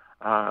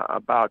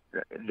about,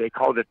 they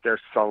called it their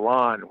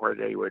salon, where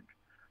they would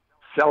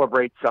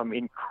celebrate some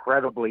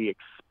incredibly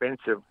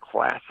expensive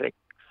classic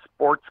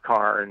sports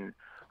car and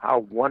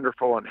how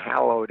wonderful and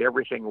hallowed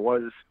everything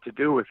was to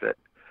do with it.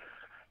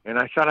 And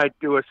I thought I'd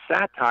do a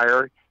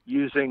satire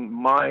using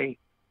my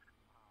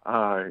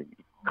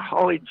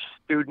college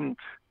student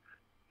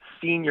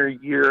senior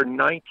year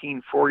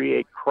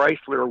 1948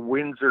 Chrysler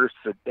Windsor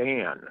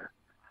sedan,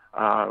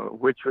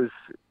 which was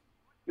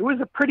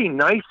a pretty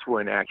nice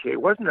one, actually.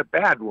 It wasn't a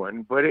bad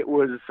one, but it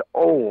was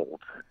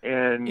old.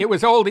 And it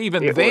was old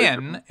even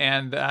then,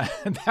 and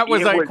that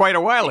was quite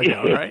a while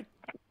ago, right?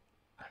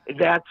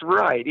 That's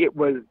right. It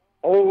was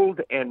old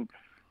and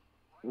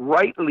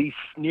rightly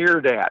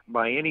sneered at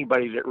by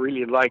anybody that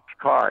really liked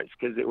cars,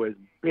 because it was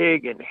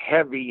big and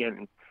heavy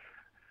and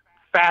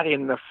fat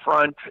in the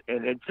front,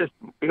 and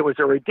it was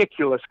a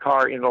ridiculous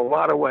car in a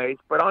lot of ways.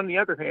 But on the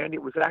other hand,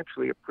 it was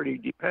actually a pretty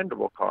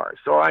dependable car.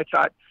 So I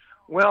thought,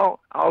 well,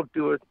 I'll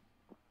do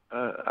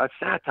a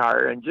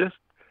satire and just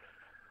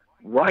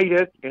write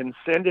it and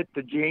send it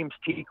to James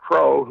T.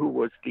 Crow, who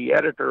was the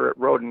editor at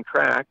Road and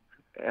Track,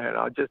 and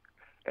I'll just,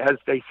 as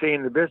they say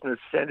in the business,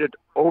 send it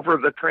over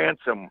the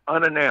transom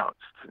unannounced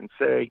and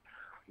say,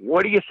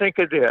 what do you think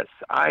of this?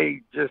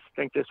 I just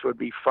think this would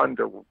be fun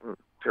to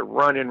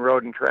run in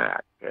Road and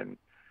Track. And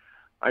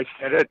I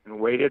said it and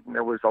waited, and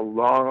there was a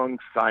long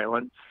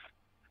silence.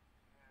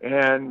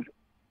 And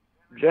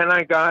then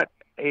I got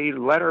a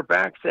letter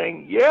back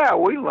saying, yeah,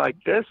 we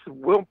like this.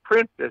 We'll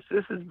print this.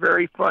 This is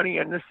very funny,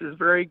 and this is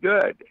very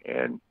good.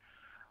 And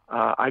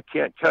I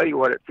can't tell you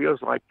what it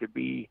feels like to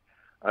be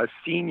a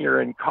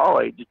senior in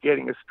college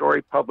getting a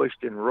story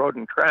published in Road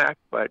and Track,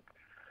 but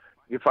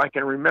if I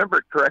can remember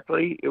it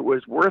correctly, it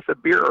was worth a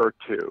beer or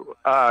two.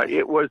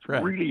 It was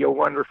really a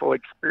wonderful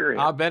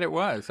experience. I'll bet it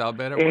was.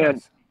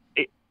 And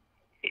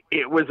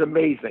it was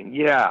amazing,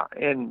 yeah.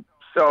 And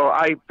so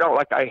I felt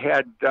like I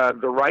had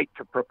the right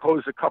to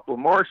propose a couple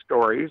more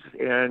stories,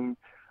 and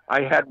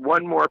I had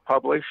one more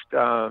published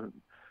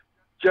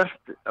just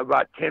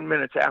about 10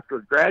 minutes after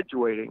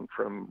graduating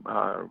from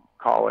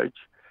college.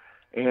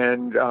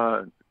 And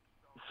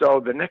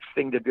so the next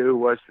thing to do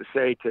was to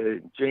say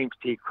to James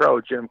T. Crow,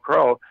 Jim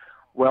Crow,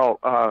 well,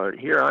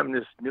 here I'm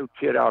this new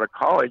kid out of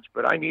college,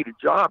 but I need a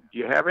job. Do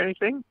you have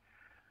anything?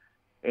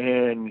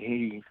 And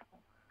he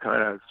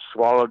kind of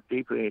swallowed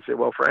deeply, and he said,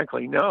 well,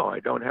 frankly, no,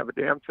 I don't have a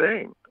damn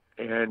thing.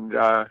 And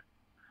I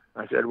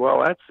said,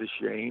 well, that's a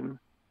shame.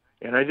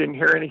 And I didn't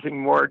hear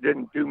anything more,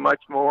 didn't do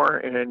much more.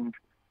 And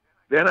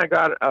then I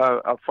got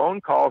a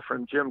phone call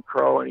from Jim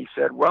Crow, and he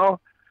said,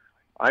 well,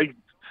 I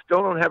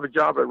still don't have a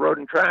job at Road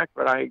and Track,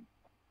 but I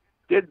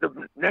did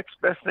the next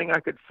best thing I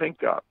could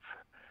think of.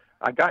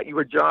 I got you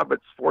a job at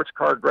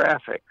Sportscar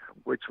Graphic,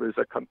 which was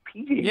a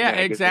competing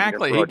magazine.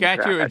 Exactly. He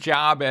got you a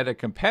job at a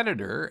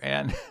competitor,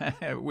 and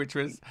which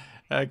was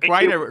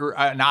quite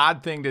an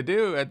odd thing to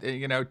do,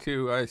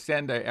 to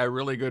send a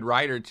really good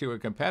writer to a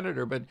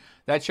competitor. But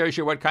that shows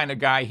you what kind of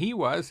guy he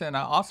was, and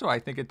also I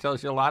think it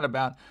tells you a lot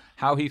about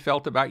how he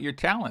felt about your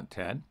talent,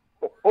 Ted.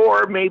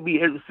 Or maybe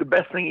it's the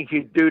best thing he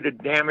could do to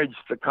damage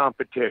the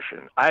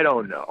competition. I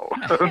don't know.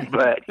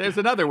 But there's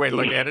another way to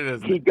look at it,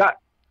 isn't it?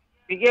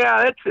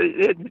 Yeah,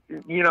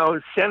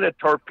 send a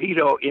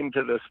torpedo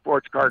into the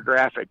Sportscar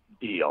Graphic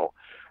deal.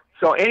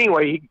 So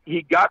anyway,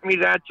 he got me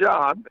that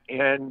job,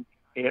 and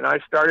I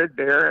started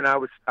there, and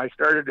I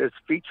started as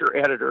feature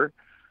editor,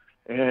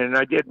 and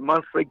I did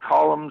monthly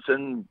columns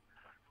and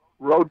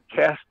road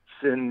tests,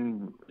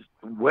 and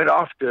went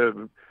off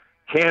to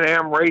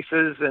Can-Am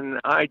races, and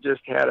I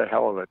just had a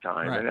hell of a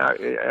time, right.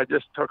 And I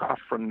just took off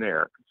from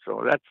there.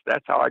 So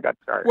that's how I got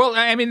started. Well,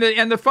 I mean,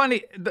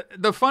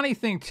 the funny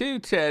thing too,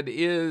 Ted,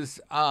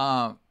 is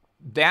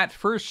that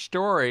first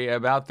story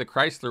about the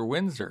Chrysler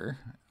Windsor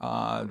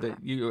that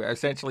you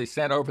essentially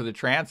sent over the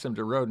transom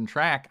to Road and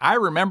Track, I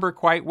remember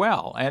quite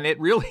well, and it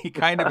really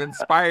kind of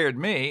inspired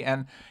me.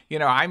 And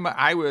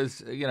I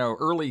was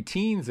early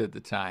teens at the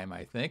time,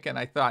 I think, and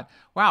I thought,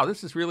 wow,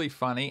 this is really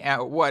funny.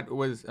 What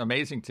was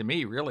amazing to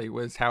me really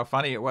was how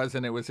funny it was,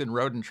 and it was in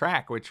Road and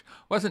Track, which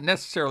wasn't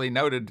necessarily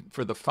noted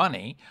for the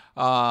funny,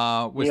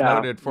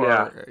 noted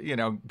for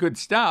good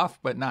stuff,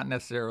 but not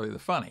necessarily the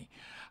funny.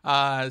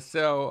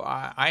 So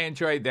I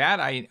enjoyed that.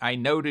 I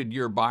noted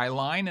your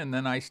byline, and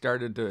then I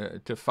started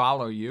to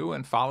follow you,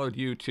 and followed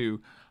you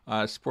to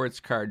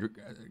Sportscar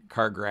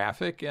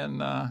Graphic, and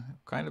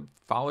kind of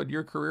followed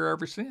your career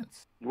ever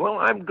since. Well,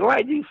 I'm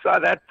glad you saw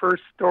that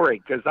first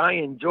story, because I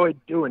enjoyed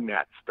doing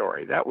that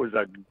story. That was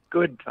a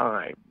good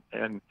time,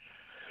 and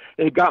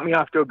it got me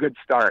off to a good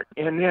start.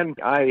 And then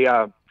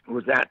I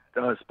was at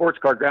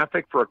Sportscar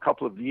Graphic for a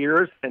couple of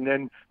years, and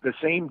then the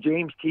same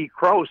James T.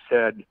 Crow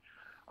said,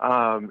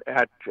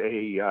 at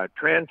a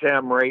Trans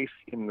Am race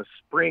in the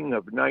spring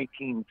of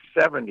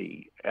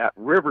 1970 at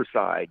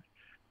Riverside,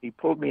 he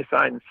pulled me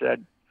aside and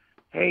said,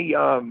 hey,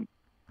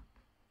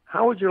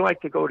 how would you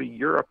like to go to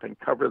Europe and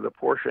cover the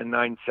Porsche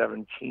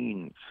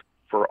 917s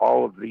for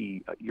all of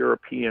the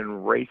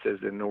European races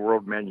in the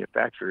World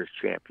Manufacturers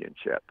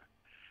Championship?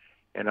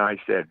 And I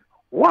said,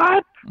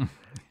 what?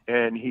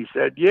 And he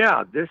said,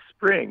 yeah, this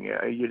spring.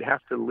 You'd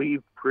have to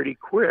leave pretty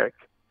quick.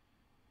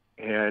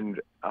 And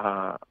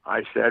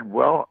I said,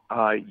 well,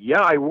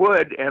 yeah, I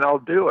would, and I'll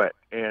do it.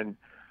 And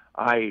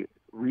I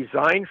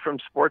resigned from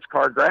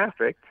Sportscar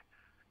Graphic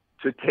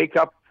to take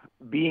up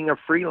being a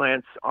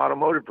freelance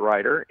automotive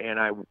writer, and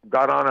I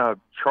got on a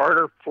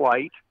charter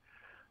flight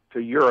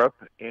to Europe,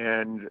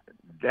 and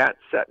that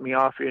set me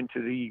off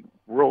into the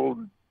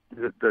world,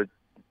 the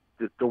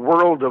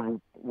world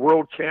of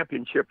World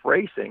Championship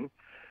racing,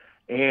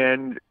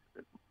 and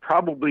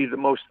probably the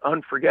most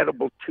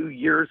unforgettable 2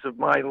 years of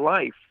my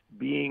life,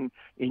 being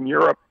in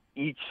Europe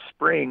each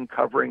spring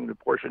covering the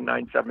Porsche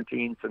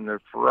 917s and the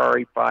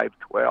Ferrari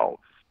 512s,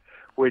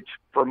 which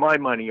for my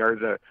money are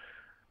the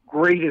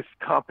greatest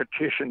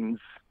competitions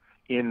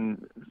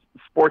in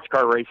sports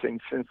car racing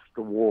since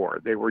the war.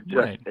 They were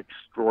just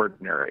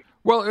extraordinary.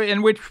 Well,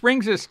 and which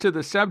brings us to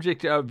the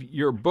subject of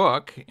your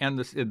book. And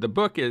the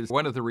book is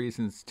one of the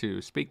reasons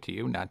to speak to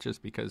you, not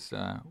just because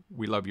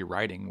we love your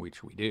writing,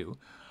 which we do,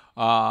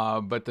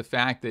 but the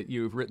fact that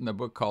you've written a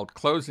book called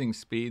Closing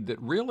Speed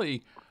that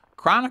really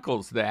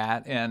chronicles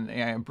that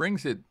and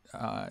brings it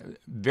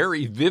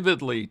very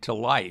vividly to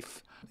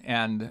life.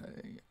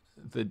 And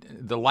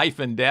the life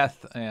and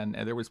death, and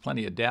there was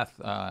plenty of death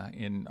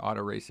in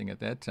auto racing at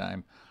that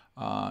time,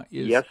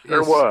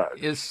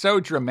 is so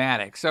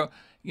dramatic. So,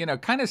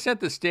 kind of set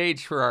the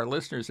stage for our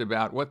listeners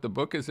about what the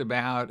book is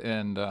about,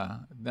 and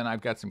then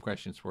I've got some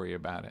questions for you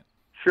about it.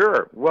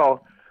 Sure.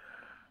 Well,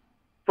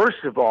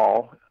 first of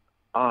all,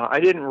 I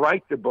didn't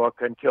write the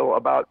book until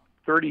about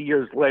 30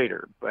 years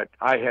later, but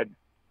I had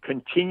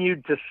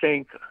continued to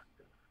think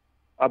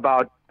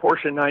about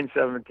Porsche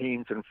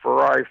 917s and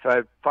Ferrari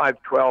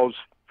 512s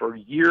for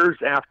years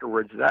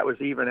afterwards. That was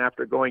even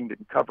after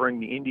covering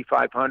the Indy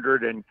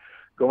 500 and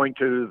going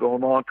to the Le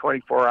Mans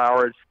 24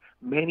 hours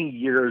many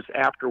years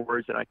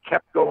afterwards. And I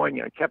kept going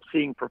and I kept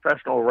seeing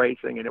professional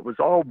racing, and it was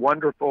all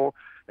wonderful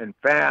and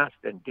fast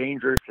and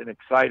dangerous and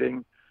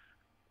exciting,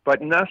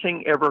 but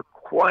nothing ever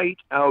quite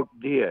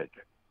outdid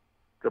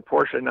the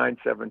Porsche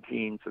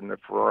 917s and the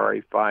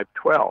Ferrari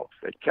 512s.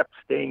 They kept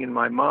staying in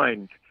my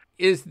mind.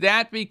 Is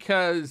that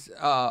because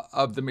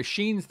of the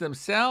machines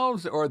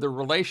themselves, or the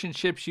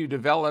relationships you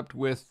developed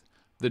with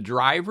the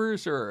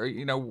drivers, or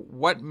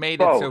what made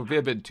it so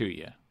vivid to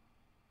you?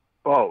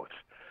 Both.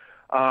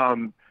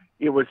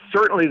 It was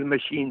certainly the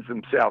machines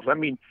themselves. I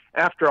mean,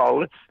 after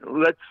all,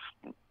 let's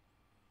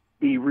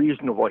be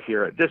reasonable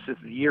here. This is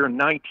the year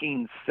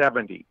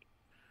 1970,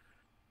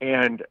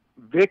 and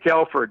Vic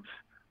Elford's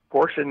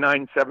Porsche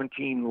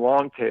 917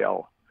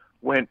 Longtail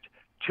went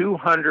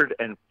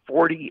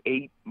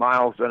 248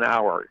 miles an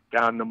hour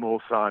down the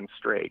Mulsanne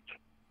Straight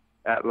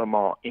at Le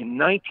Mans in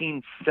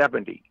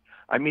 1970.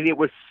 I mean, it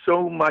was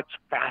so much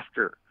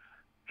faster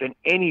than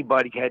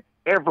anybody had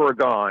ever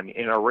gone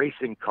in a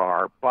racing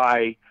car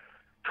by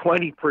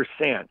 20%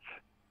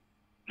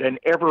 than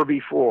ever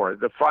before.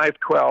 The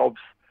 512s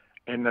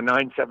and the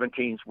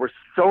 917s were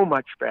so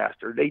much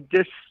faster. They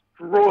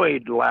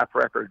destroyed lap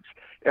records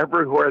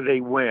everywhere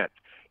they went.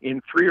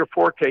 In 3 or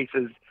 4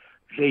 cases,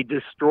 they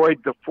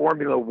destroyed the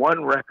Formula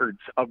One records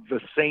of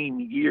the same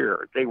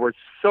year. They were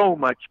so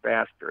much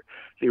faster.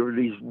 They were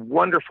these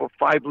wonderful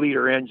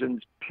 5-liter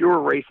engines, pure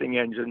racing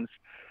engines,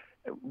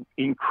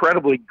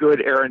 incredibly good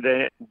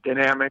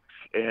aerodynamics,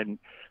 and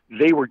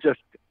they were just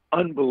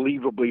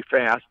unbelievably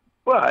fast.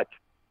 But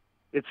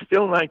it's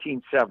still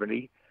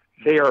 1970.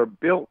 They are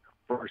built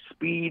for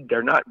speed.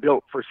 They're not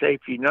built for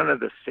safety. None of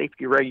the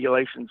safety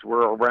regulations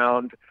were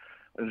around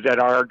that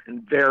are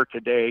there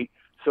today.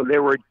 So they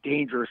were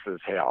dangerous as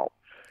hell.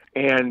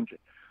 And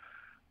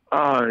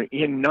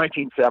in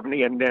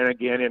 1970, and then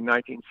again in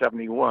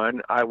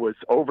 1971, I was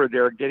over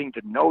there getting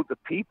to know the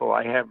people.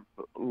 I have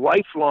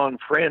lifelong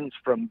friends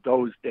from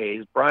those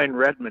days. Brian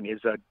Redman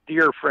is a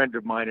dear friend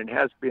of mine and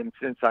has been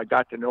since I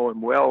got to know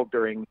him well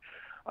during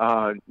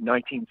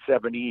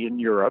 1970 in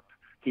Europe.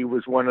 He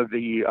was one of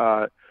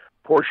the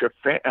Porsche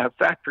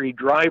factory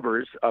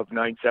drivers of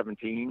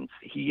 917s.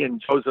 He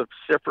and Joseph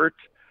Siffert,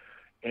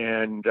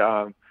 and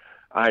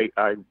I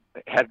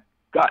had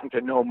gotten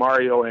to know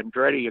Mario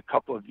Andretti a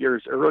couple of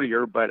years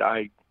earlier, but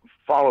I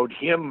followed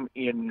him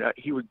he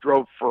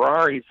drove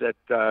Ferraris at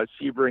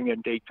Sebring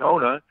and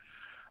Daytona.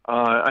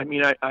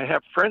 I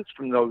have friends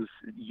from those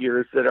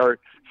years that are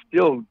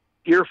still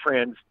dear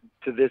friends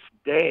to this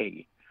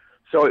day.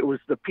 So it was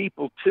the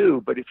people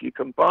too, but if you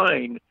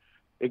combine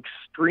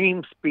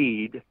extreme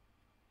speed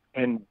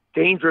and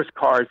dangerous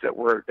cars that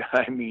were,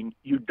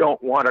 you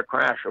don't want to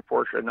crash a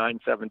Porsche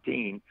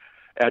 917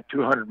 at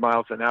 200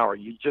 miles an hour.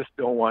 You just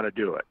don't want to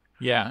do it.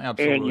 Yeah,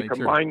 absolutely. And you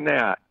combine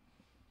that,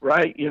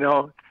 right?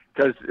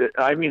 Because,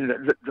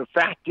 the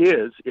fact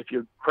is, if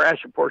you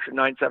crash a Porsche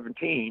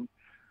 917,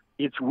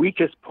 its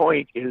weakest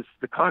point is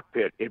the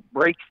cockpit. It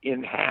breaks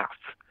in half.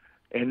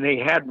 And they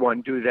had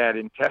one do that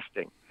in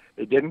testing.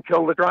 It didn't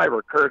kill the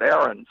driver, Kurt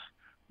Ahrens,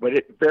 but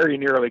it very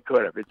nearly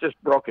could have. It just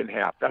broke in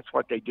half. That's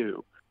what they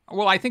do.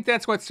 Well, I think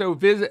that's what's so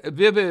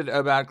vivid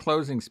about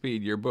Closing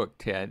Speed, your book,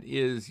 Ted,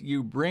 is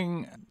you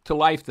bring to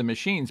life the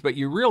machines, but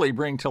you really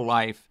bring to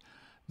life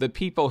the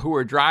people who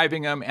are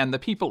driving them and the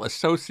people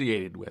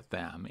associated with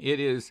them. It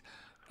is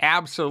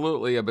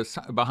absolutely a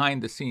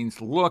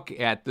behind-the-scenes look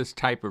at this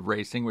type of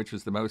racing, which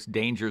is the most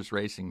dangerous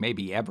racing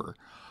maybe ever,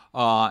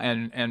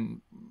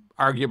 and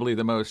arguably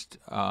the most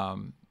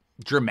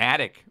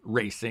dramatic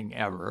racing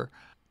ever.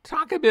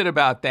 Talk a bit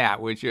about that,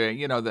 which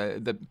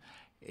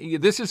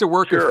this is a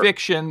work of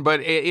fiction, but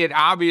it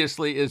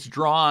obviously is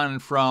drawn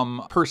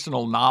from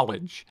personal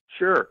knowledge.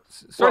 Sure.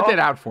 Sort that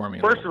out for me.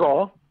 First of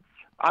all,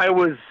 I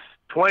was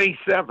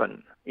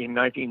 27 in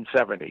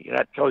 1970.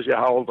 That tells you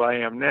how old I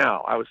am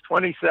now. I was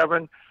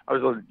 27. I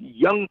was a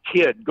young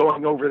kid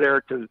going over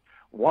there to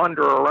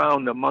wander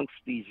around amongst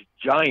these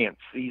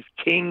giants, these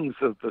kings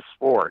of the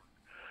sport.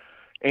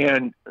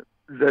 And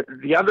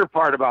the other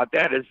part about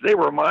that is they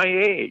were my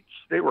age.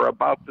 They were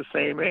about the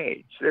same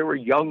age. They were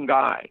young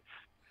guys.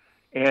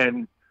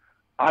 And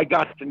I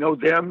got to know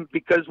them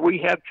because we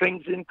had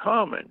things in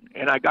common.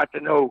 And I got to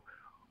know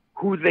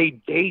who they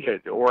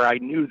dated, or I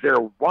knew their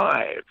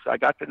wives. I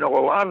got to know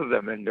a lot of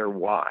them and their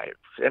wives.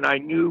 And I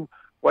knew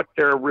what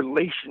their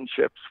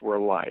relationships were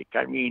like.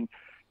 I mean,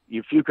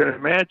 if you can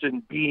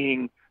imagine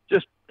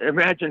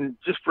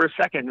just for a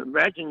second,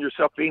 imagine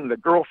yourself being the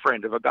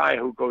girlfriend of a guy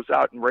who goes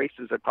out and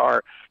races a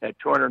car at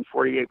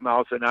 248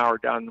 miles an hour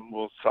down the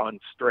Mulsanne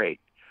Strait.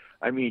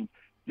 I mean,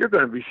 you're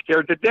going to be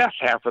scared to death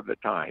half of the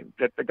time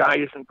that the guy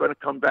isn't going to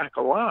come back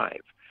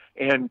alive.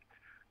 And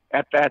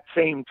at that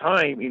same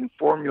time in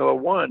Formula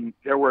One,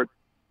 there were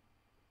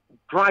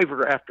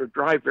driver after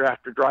driver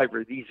after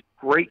driver, these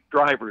great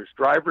drivers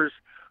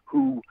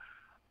who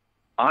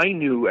I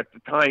knew at the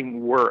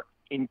time were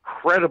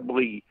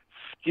incredibly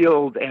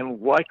skilled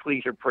and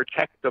likely to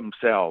protect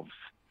themselves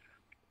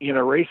in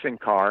a racing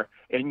car,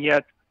 and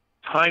yet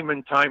time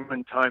and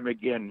time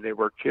again they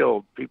were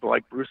killed. People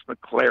like Bruce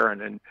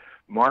McLaren and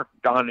Mark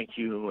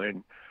Donohue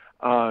and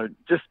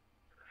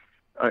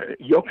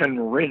Jochen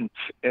Rindt,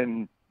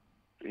 and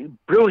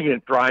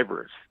brilliant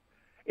drivers.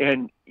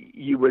 And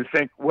you would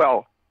think,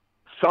 well,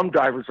 some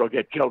drivers will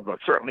get killed, but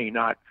certainly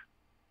not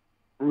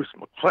Bruce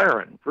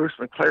McLaren. Bruce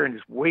McLaren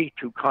is way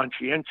too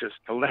conscientious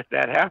to let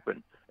that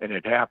happen, and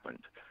it happened.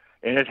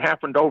 And it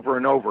happened over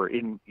and over.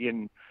 In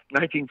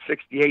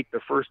 1968, the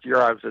first year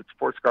I was at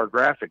Sports Car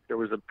Graphic, there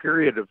was a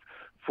period of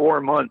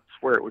 4 months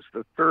where it was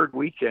the third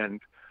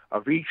weekend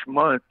of each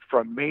month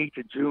from May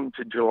to June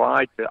to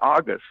July to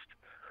August,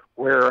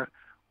 where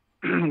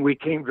we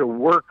came to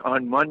work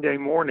on Monday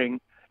morning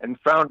and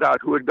found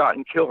out who had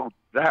gotten killed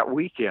that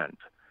weekend.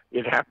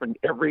 It happened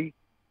every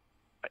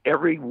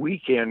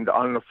weekend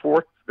on the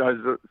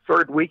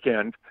third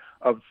weekend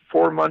of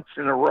 4 months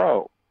in a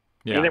row.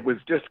 Yeah. And it was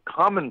just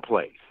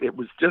commonplace. It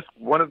was just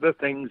one of the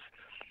things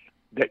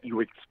that you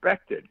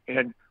expected.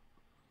 And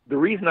the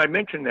reason I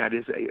mention that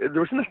is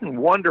there was nothing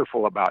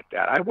wonderful about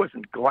that. I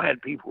wasn't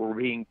glad people were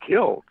being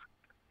killed,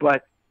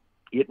 but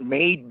it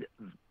made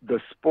the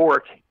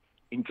sport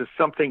into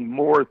something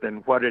more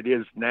than what it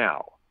is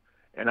now.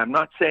 And I'm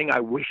not saying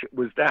I wish it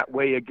was that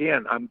way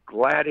again. I'm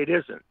glad it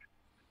isn't.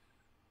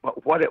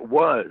 But what it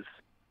was,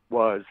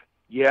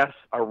 yes,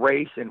 a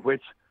race in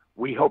which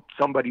we hoped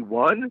somebody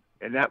won,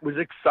 and that was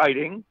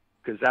exciting,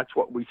 because that's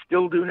what we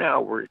still do now.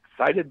 We're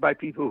excited by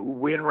people who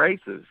win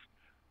races.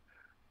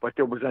 But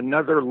there was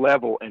another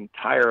level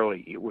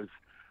entirely. It was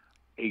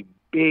a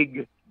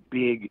big,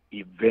 big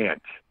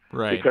event.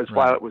 Right. Because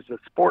while it was a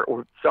sport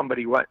where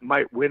somebody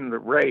might win the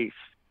race,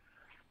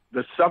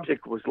 the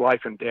subject was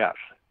life and death.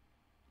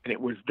 And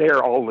it was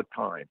there all the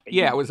time.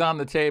 Yeah, it was on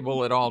the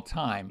table at all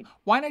time.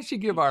 Why don't you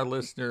give our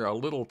listener a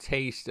little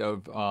taste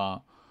of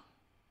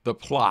the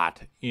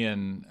plot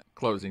in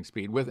Closing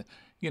Speed? With,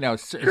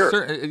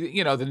 Sure.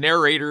 The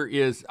narrator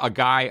is a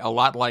guy a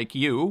lot like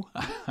you,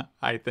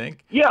 I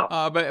think.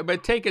 Yeah.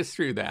 But take us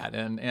through that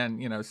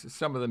and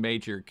some of the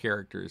major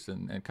characters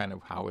and kind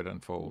of how it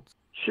unfolds.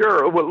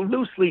 Sure. Well,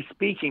 loosely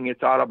speaking,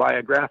 it's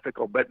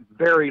autobiographical, but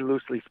very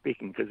loosely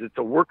speaking, because it's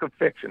a work of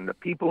fiction. The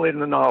people in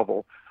the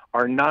novel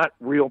are not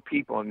real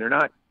people, and they're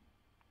not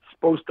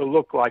supposed to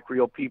look like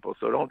real people,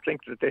 so don't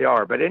think that they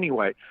are. But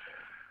anyway,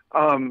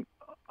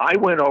 I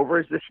went over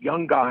as this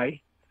young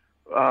guy,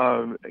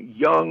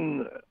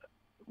 young,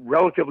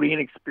 relatively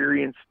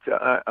inexperienced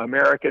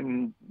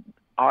American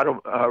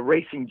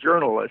racing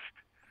journalist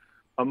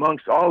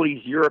amongst all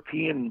these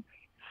European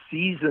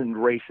seasoned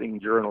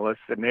racing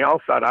journalists, and they all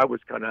thought I was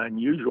kind of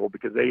unusual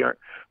because they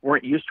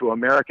weren't used to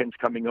Americans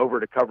coming over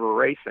to cover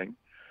racing.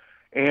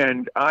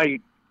 And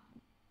I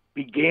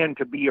began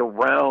to be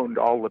around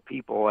all the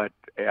people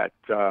at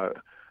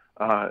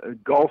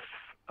Gulf,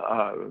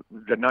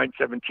 the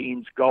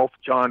 917's Gulf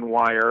John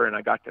Wyer, and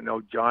I got to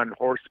know John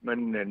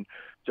Horseman and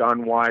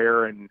John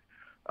Wyer and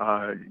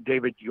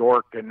David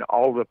York and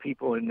all the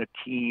people in the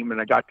team,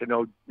 and I got to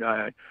know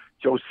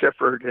Joe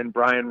Sifford and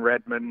Brian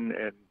Redman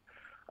and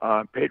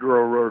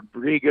Pedro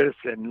Rodriguez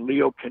and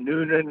Leo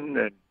Kanunen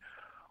and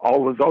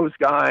all of those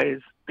guys.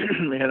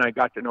 And I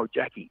got to know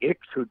Jackie Ickx,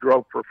 who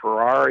drove for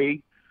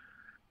Ferrari.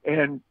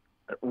 And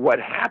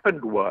what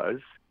happened was,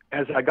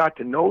 as I got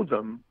to know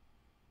them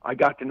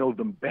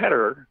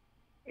better,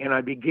 and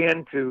I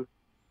began to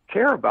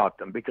care about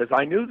them because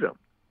I knew them.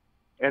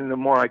 And the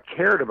more I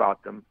cared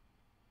about them,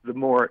 the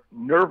more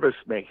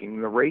nervous-making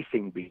the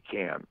racing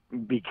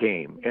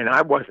became. And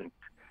I wasn't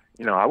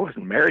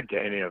married to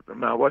any of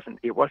them.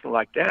 It wasn't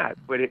like that.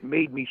 But it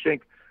made me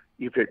think,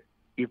 if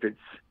it's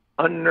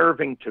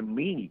unnerving to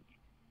me,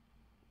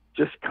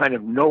 just kind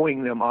of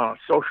knowing them on a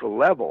social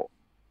level,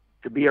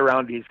 to be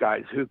around these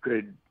guys who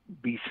could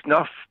be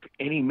snuffed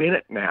any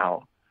minute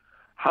now,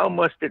 how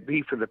must it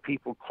be for the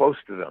people close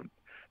to them?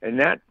 And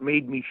that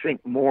made me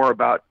think more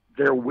about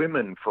their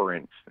women, for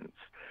instance.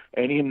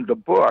 And in the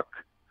book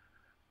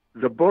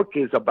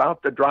is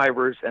about the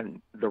drivers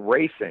and the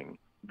racing.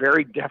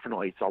 Very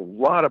definitely. It's a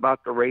lot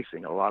about the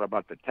racing, a lot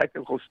about the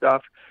technical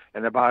stuff,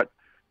 and about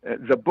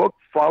The book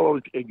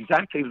follows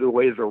exactly the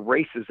way the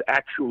races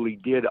actually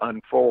did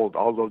unfold,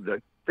 although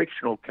the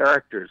fictional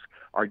characters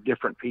are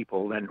different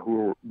people than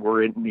who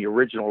were in the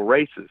original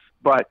races.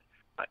 But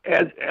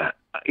as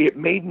it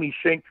made me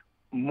think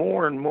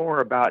more and more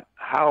about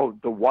how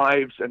the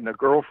wives and the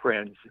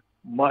girlfriends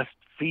must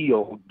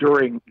feel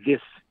during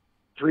this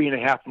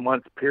 3.5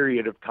 month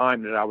period of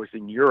time that I was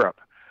in Europe.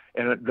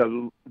 And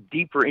the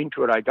deeper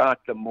into it I got,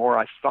 the more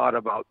I thought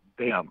about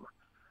them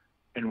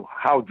and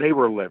how they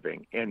were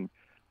living. And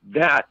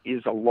that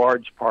is a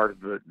large part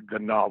of the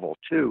novel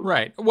too.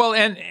 Right. Well,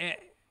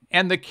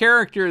 and the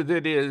character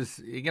that is,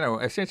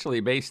 essentially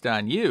based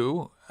on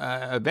you,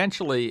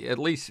 eventually at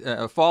least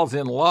falls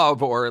in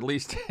love, or at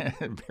least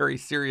very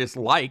serious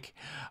with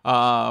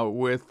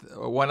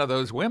one of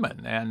those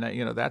women, and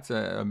that's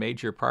a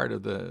major part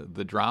of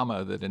the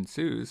drama that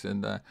ensues,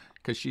 and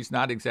because she's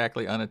not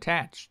exactly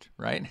unattached,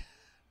 right?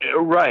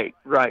 Right.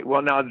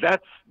 Well, now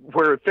that's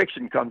where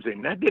fiction comes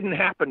in. That didn't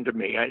happen to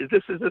me.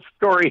 This is a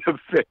story of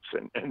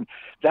fiction, and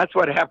that's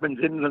what happens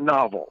in the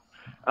novel.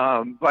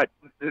 But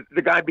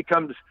the guy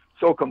becomes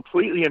so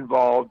completely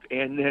involved,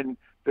 and then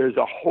there's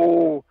a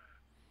whole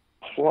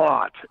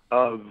plot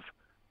of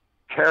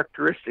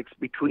characteristics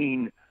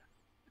between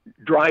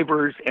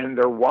drivers and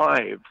their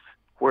wives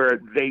where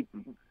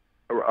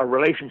a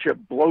relationship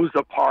blows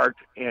apart,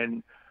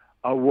 and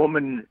a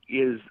woman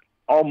is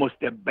almost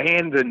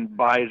abandoned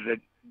by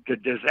the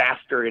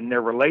disaster in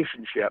their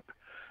relationship,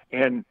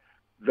 and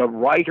the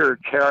writer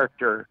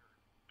character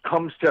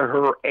comes to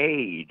her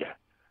aid,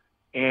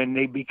 and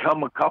they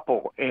become a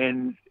couple,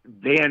 and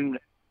then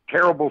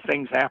terrible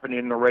things happen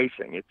in the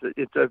racing.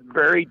 It's a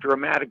very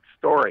dramatic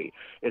story.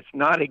 It's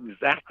not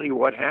exactly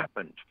what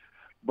happened,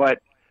 but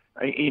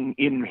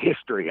in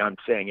history, I'm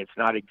saying it's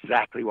not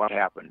exactly what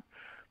happened,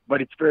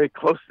 but it's very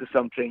close to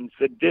some things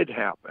that did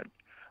happen.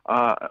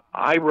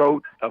 I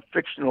wrote a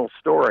fictional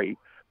story,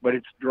 but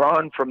it's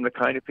drawn from the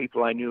kind of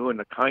people I knew and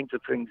the kinds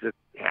of things that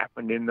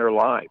happened in their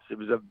lives. It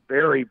was a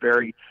very,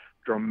 very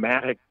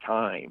dramatic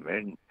time,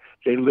 and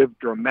they lived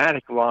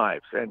dramatic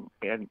lives,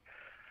 and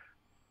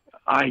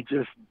I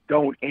just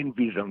don't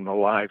envy them the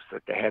lives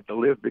that they had to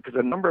live, because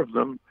a number of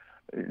them,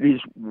 these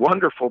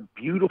wonderful,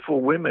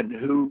 beautiful women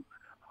who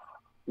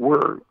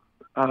were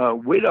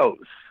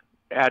widows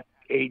at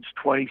age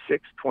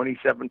 26,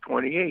 27,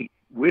 28,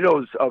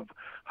 widows of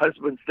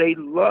husbands they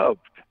loved,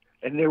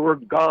 and they were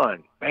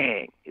gone.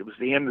 Bang. It was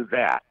the end of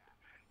that.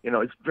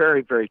 It's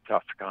very, very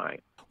tough time.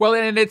 Well,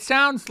 and it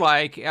sounds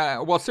like,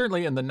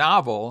 certainly in the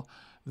novel,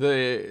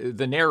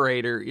 the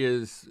narrator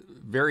is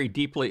very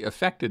deeply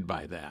affected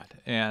by that.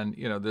 And,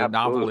 the Absolutely.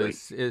 novel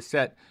is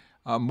set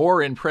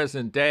more in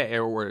present day,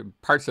 or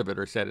parts of it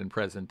are set in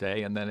present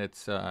day, and then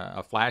it's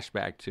a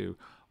flashback to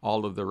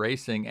all of the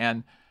racing.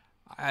 And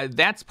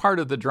that's part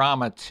of the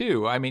drama,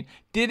 too. I mean,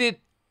 did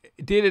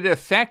it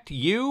affect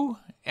you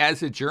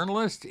as a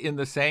journalist in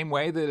the same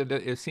way that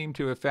it seemed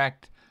to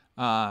affect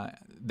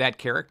that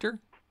character?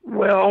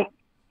 Well,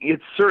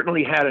 it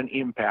certainly had an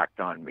impact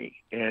on me,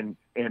 and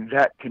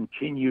that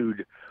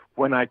continued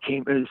when I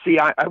came. See,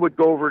 I would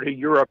go over to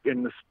Europe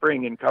in the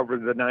spring and cover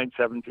the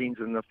 917s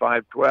and the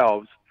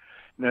 512s,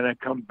 and then I'd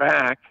come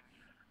back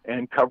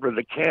and cover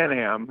the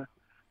Can-Am,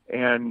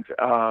 and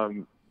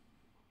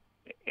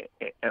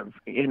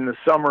in the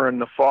summer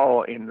and the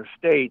fall in the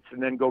States,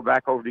 and then go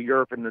back over to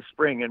Europe in the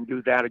spring and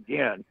do that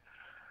again.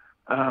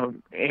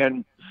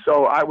 And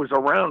so I was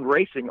around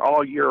racing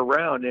all year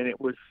round, and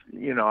it was,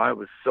 I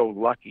was so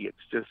lucky. It's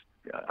just,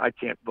 I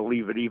can't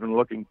believe it even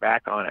looking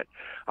back on it.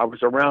 I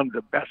was around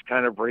the best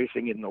kind of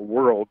racing in the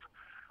world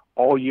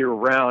all year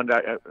round.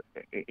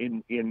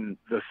 In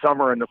the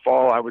summer and the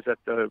fall, I was at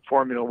the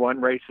Formula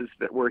One races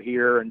that were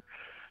here. And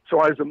so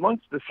I was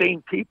amongst the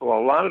same people, a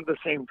lot of the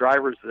same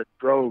drivers that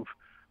drove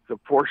the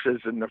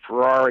Porsches and the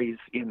Ferraris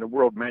in the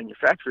World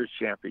Manufacturers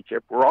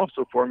Championship were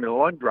also Formula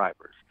One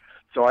drivers.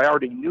 So I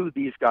already knew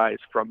these guys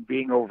from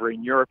being over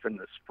in Europe in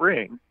the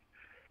spring,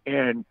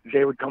 and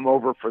they would come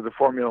over for the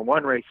Formula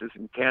One races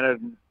in Canada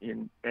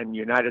and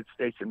United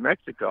States and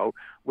Mexico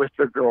with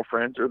their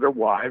girlfriends or their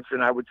wives,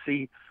 and I would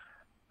see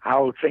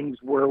how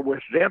things were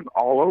with them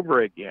all over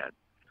again.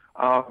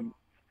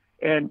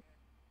 And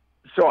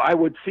so I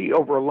would see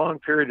over a long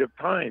period of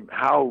time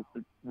how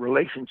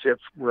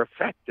relationships were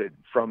affected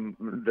from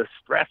the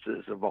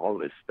stresses of all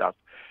this stuff.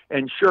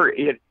 And sure,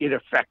 it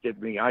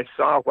affected me. I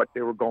saw what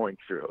they were going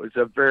through. It was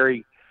a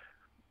very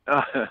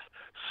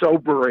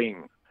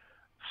sobering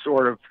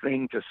sort of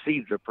thing to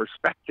see the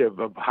perspective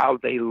of how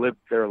they lived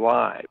their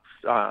lives.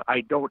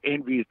 I don't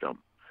envy them.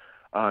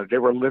 They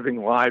were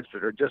living lives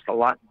that are just a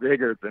lot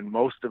bigger than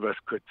most of us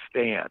could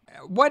stand.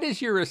 What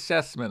is your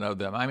assessment of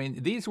them? I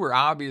mean, these were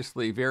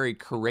obviously very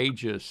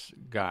courageous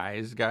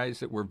guys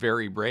that were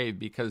very brave,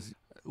 because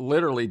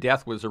literally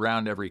death was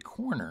around every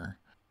corner.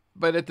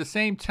 But at the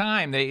same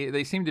time,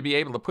 they seem to be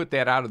able to put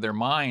that out of their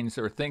minds,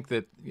 or think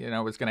that,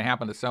 it was going to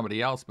happen to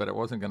somebody else, but it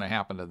wasn't going to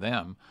happen to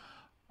them.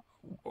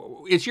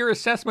 Is your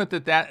assessment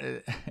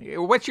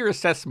what's your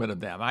assessment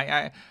of them?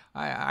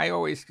 I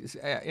always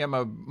am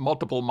of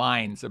multiple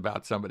minds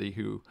about somebody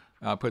who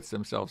puts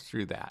themselves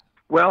through that?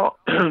 Well,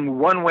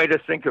 one way to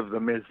think of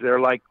them is they're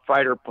like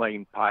fighter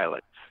plane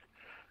pilots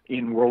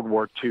in World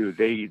War II.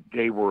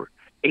 They were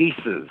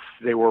aces.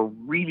 They were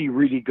really,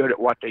 really good at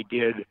what they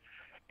did,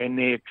 and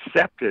they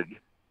accepted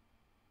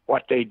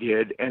what they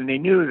did, and they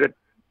knew that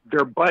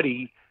their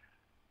buddy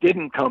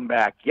didn't come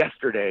back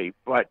yesterday,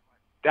 but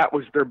that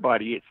was their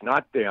buddy. It's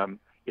not them.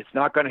 It's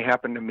not going to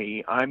happen to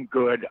me. I'm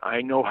good.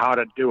 I know how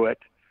to do it.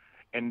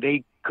 And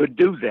they could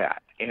do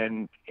that.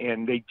 And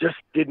they just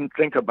didn't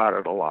think about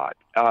it a lot.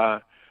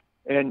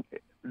 And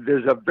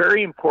there's a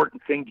very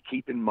important thing to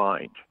keep in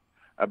mind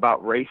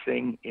about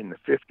racing in the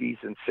 50s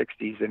and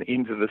 60s and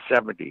into the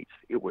 70s.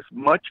 It was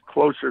much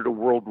closer to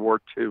World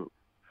War II.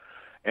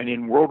 And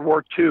in World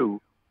War II,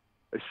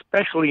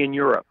 especially in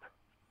Europe,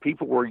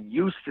 people were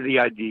used to the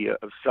idea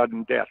of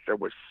sudden death. There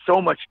was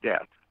so much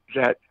death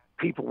that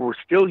people were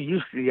still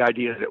used to the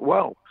idea that,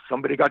 well,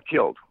 somebody got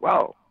killed.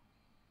 Well,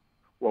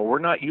 we're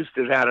not used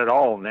to that at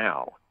all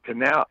now.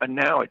 Now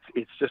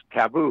it's just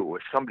taboo.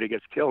 If somebody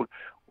gets killed,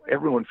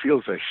 everyone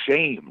feels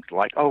ashamed,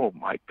 like, oh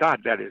my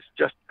God, that is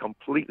just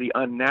completely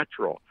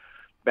unnatural.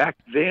 Back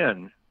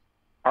then,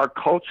 our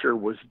culture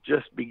was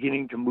just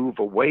beginning to move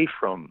away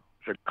from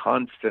the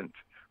constant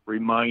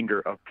reminder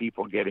of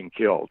people getting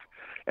killed.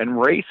 And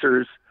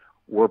racers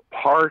were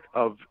part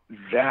of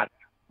that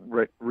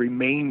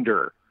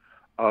remainder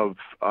of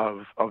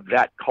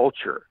that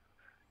culture.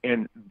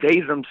 And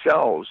they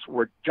themselves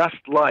were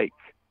just like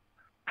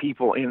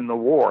people in the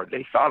war.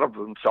 They thought of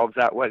themselves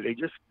that way. They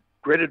just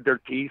gritted their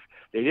teeth.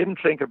 They didn't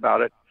think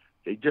about it.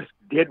 They just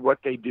did what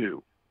they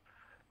do.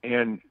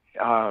 And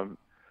I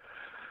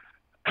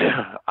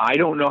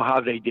don't know how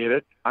they did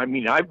it. I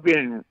mean, I've been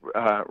in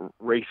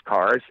race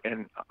cars,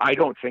 and I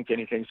don't think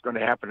anything's going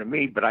to happen to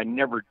me, but I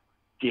never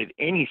did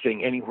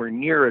anything anywhere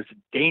near as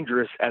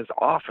dangerous as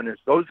often as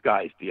those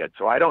guys did.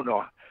 So I don't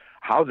know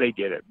how they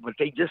did it, but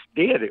they just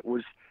did. It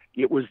was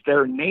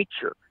their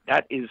nature.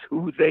 That is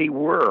who they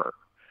were.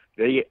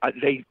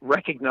 They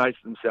recognized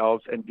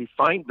themselves and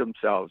defined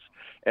themselves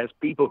as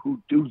people who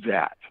do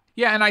that.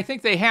 Yeah, and I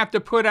think they have to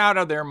put out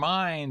of their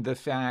mind the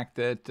fact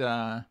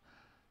that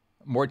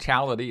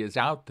mortality is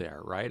out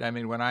there, right? I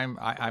mean, when I'm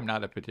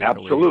not a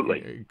particularly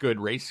Absolutely. good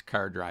race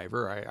car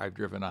driver. I've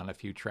driven on a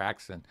few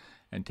tracks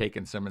and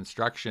taken some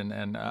instruction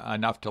and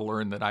enough to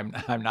learn that I'm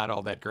not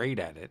all that great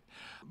at it.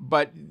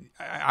 But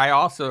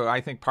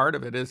I think part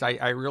of it is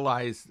I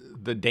realize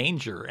the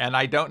danger, and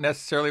I don't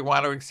necessarily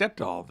want to accept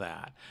all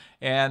that.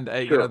 And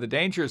Sure. the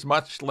danger is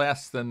much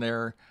less than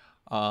there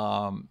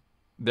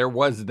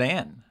was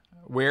then,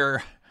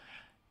 where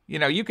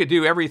you could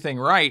do everything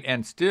right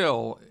and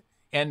still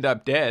end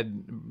up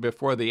dead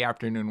before the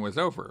afternoon was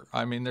over.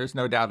 I mean, there's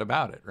no doubt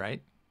about it,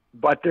 right?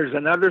 But there's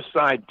another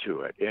side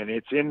to it, and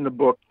it's in the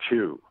book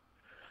too.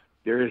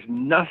 There is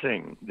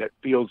nothing that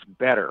feels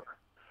better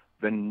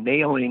than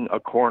nailing a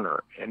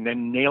corner and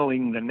then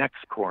nailing the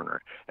next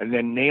corner and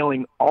then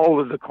nailing all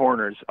of the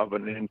corners of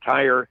an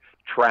entire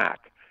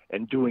track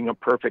and doing a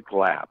perfect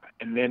lap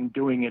and then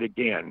doing it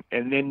again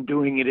and then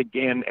doing it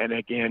again and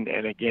again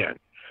and again.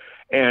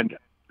 And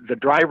the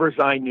drivers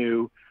I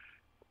knew,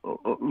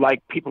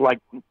 like people like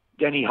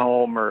Denny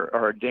Hulme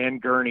or Dan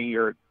Gurney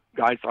or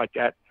guys like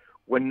that,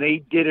 when they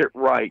did it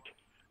right,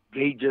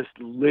 they just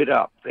lit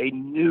up. They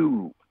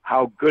knew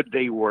how good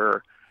they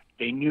were.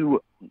 They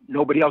knew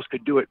nobody else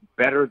could do it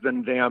better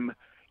than them,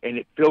 and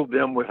it filled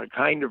them with a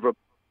kind of a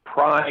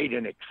pride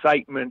and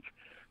excitement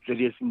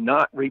that is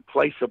not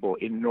replaceable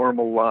in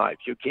normal lives.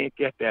 You can't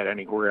get that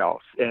anywhere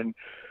else. And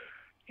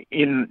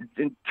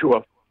to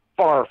a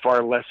far,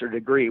 far lesser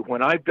degree,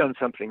 when I've done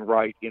something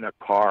right in a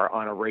car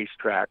on a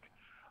racetrack,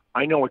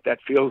 I know what that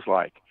feels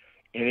like.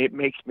 And it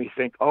makes me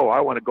think, oh,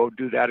 I want to go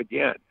do that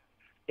again.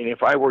 And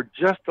if I were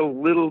just a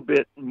little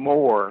bit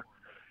more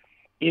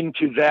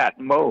into that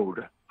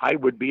mode, I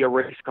would be a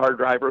race car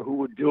driver who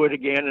would do it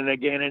again and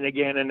again and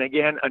again and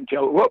again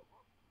until, whoop,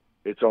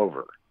 it's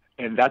over.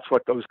 And that's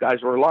what those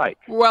guys were like.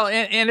 Well,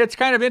 and it's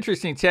kind of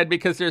interesting, Ted,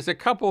 because there's a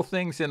couple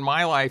things in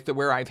my life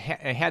where I've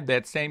had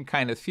that same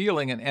kind of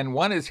feeling. And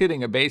one is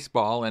hitting a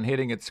baseball and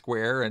hitting it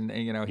square and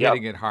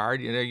hitting it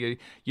hard.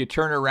 You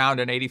turn around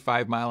an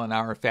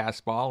 85-mile-an-hour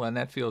fastball, and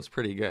that feels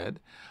pretty good.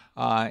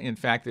 In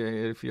fact,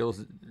 it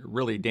feels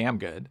really damn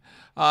good.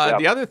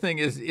 The other thing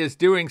is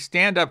doing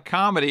stand-up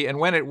comedy, and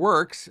when it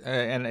works,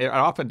 and it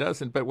often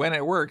doesn't, but when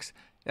it works,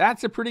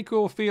 that's a pretty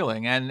cool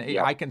feeling, and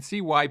I can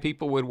see why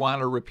people would want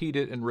to repeat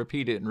it and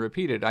repeat it and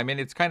repeat it. I mean,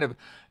 it's kind of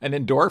an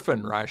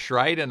endorphin rush,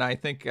 right? And I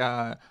think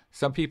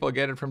some people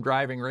get it from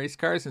driving race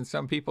cars, and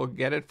some people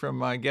get it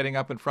from getting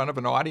up in front of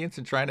an audience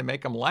and trying to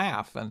make them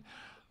laugh. And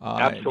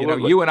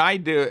Absolutely. you and I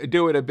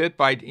do it a bit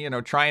by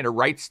trying to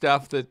write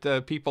stuff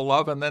that people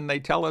love, and then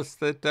they tell us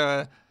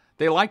that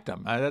they liked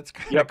them. That's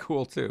kind of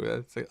cool too.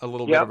 That's a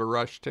little bit of a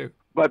rush too.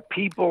 But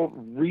people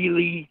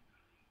really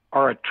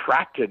are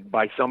attracted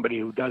by somebody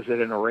who does it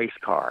in a race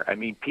car. I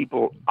mean,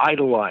 people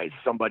idolize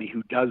somebody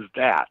who does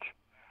that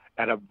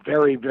at a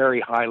very,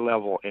 very high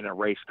level in a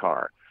race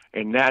car.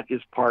 And that is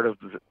part of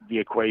the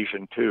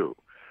equation too.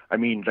 I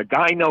mean, the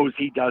guy knows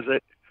he does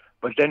it,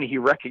 but then he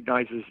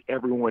recognizes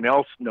everyone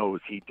else knows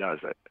he does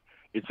it.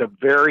 It's a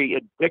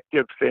very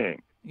addictive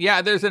thing.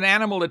 Yeah, there's an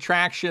animal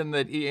attraction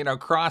that,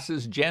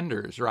 crosses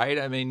genders, right?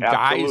 I mean,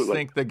 Absolutely. Guys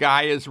think the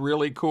guy is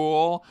really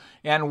cool,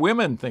 and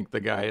women think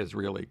the guy is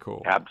really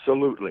cool.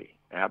 Absolutely.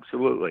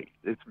 Absolutely.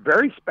 It's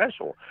very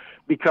special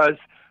because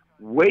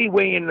way,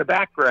 way in the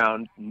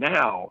background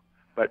now,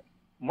 but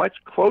much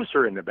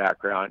closer in the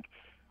background,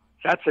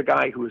 that's a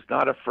guy who is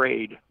not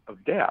afraid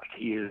of death.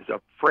 He is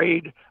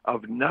afraid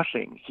of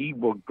nothing. He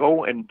will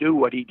go and do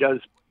what he does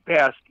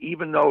best,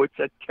 even though it's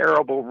a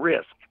terrible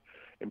risk.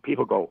 And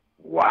people go,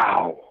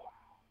 wow,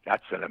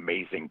 that's an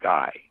amazing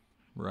guy.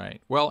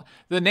 Right. Well,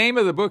 the name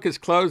of the book is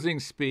Closing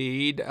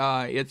Speed.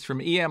 It's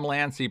from E.M.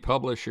 Lancy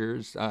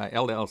Publishers,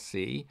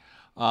 LLC.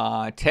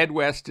 Ted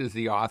West is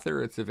the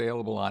author. It's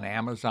available on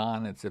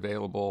Amazon. It's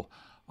available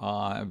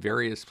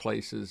various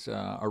places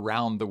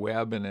around the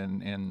web and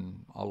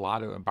in a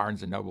lot of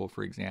Barnes & Noble,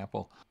 for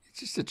example.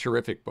 It's just a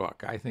terrific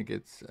book. I think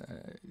it's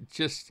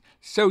just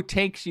so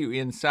takes you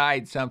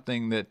inside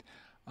something that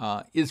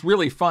is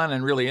really fun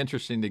and really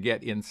interesting to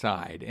get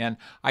inside. And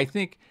I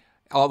think,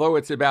 although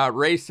it's about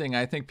racing,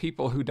 I think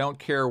people who don't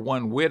care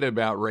one whit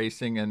about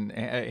racing and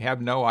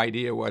have no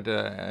idea what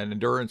an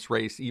endurance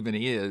race even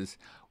is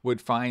would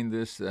find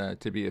this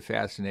to be a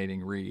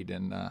fascinating read.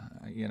 And,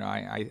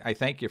 I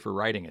thank you for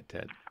writing it,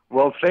 Ted.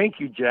 Well, thank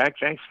you, Jack.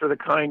 Thanks for the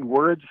kind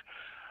words.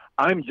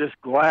 I'm just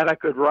glad I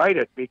could write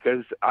it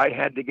because I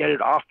had to get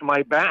it off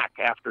my back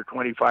after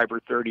 25 or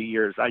 30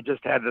 years. I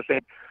just had to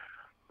think,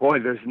 boy,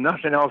 there's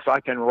nothing else I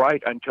can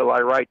write until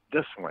I write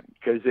this one,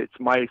 because it's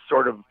my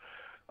sort of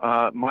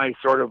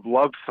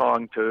love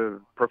song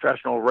to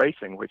professional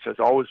racing, which has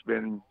always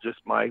been just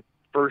my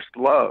first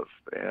love.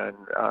 And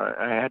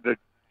I had to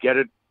get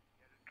it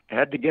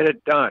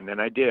done,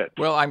 and I did.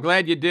 Well, I'm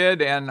glad you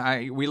did,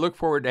 and we look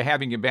forward to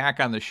having you back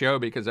on the show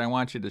because I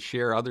want you to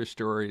share other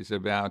stories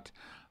about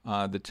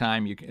the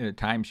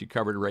times you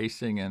covered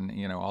racing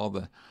and all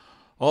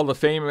the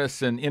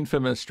famous and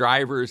infamous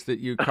drivers that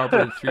you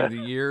covered through the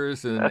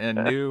years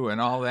and knew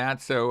and all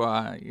that. So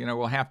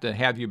we'll have to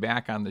have you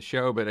back on the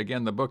show. But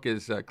again, the book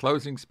is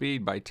Closing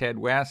Speed by Ted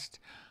West,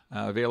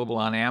 available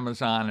on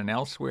Amazon and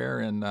elsewhere,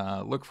 and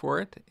look for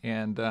it.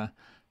 And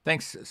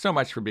thanks so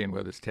much for being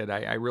with us, Ted.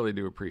 I really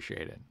do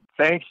appreciate it.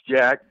 Thanks,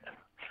 Jack.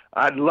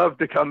 I'd love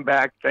to come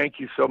back. Thank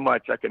you so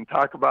much. I can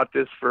talk about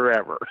this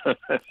forever.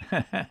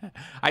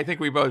 I think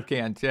we both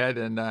can, Ted.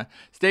 And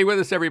stay with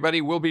us, everybody.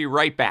 We'll be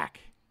right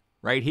back,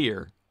 right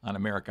here on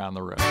America on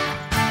the Road.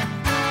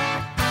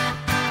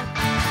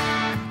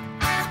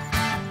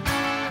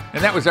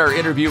 And that was our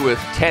interview with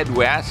Ted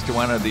West,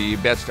 one of the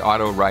best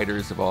auto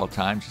writers of all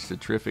time, just a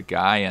terrific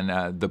guy.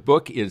 And the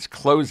book is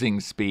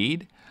Closing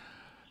Speed.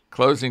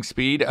 Closing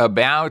Speed,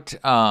 about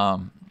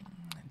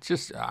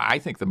I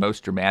think the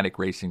most dramatic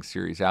racing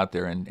series out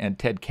there, and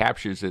Ted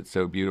captures it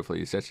so beautifully.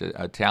 He's such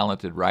a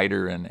talented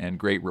writer and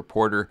great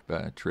reporter.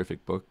 A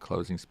terrific book,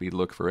 Closing Speed.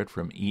 Look for it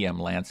from E.M.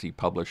 Lancy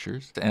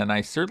Publishers. And I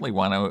certainly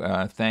want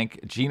to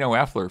thank Geno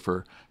Effler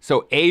for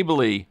so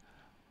ably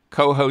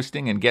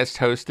co-hosting and guest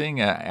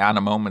hosting on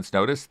a moment's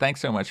notice.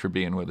 Thanks so much for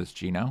being with us,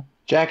 Geno.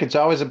 Jack, it's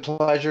always a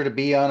pleasure to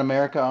be on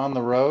America on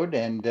the Road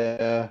and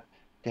to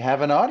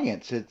have an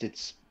audience.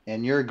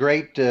 And you're a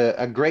great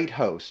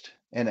host.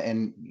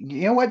 And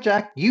you know what,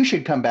 Jack? You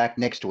should come back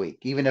next week,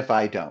 even if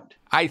I don't.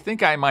 I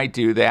think I might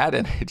do that.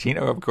 And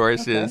Geno, of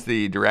course, is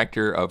the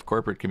Director of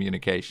Corporate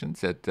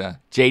Communications at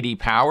J.D.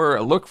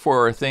 Power. Look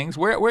for things.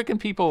 Where can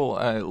people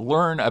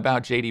learn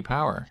about J.D.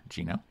 Power,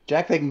 Geno?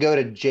 Jack, they can go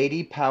to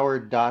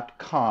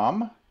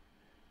jdpower.com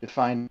to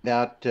find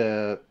out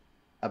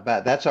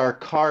about, that's our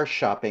car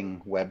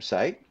shopping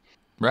website.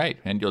 Right,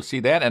 and you'll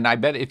see that. And I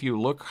bet if you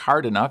look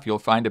hard enough, you'll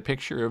find a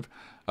picture of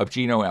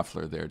Geno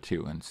Effler there,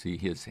 too, and see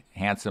his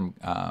handsome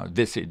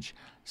visage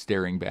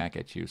staring back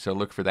at you. So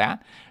look for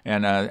that.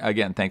 And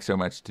again, thanks so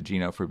much to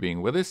Geno for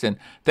being with us. And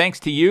thanks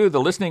to you, the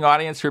listening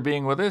audience, for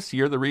being with us.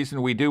 You're the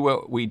reason we do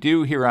what we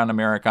do here on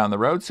America on the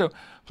Road. So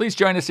please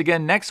join us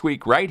again next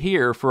week right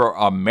here for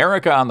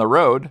America on the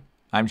Road.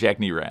 I'm Jack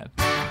Nerad.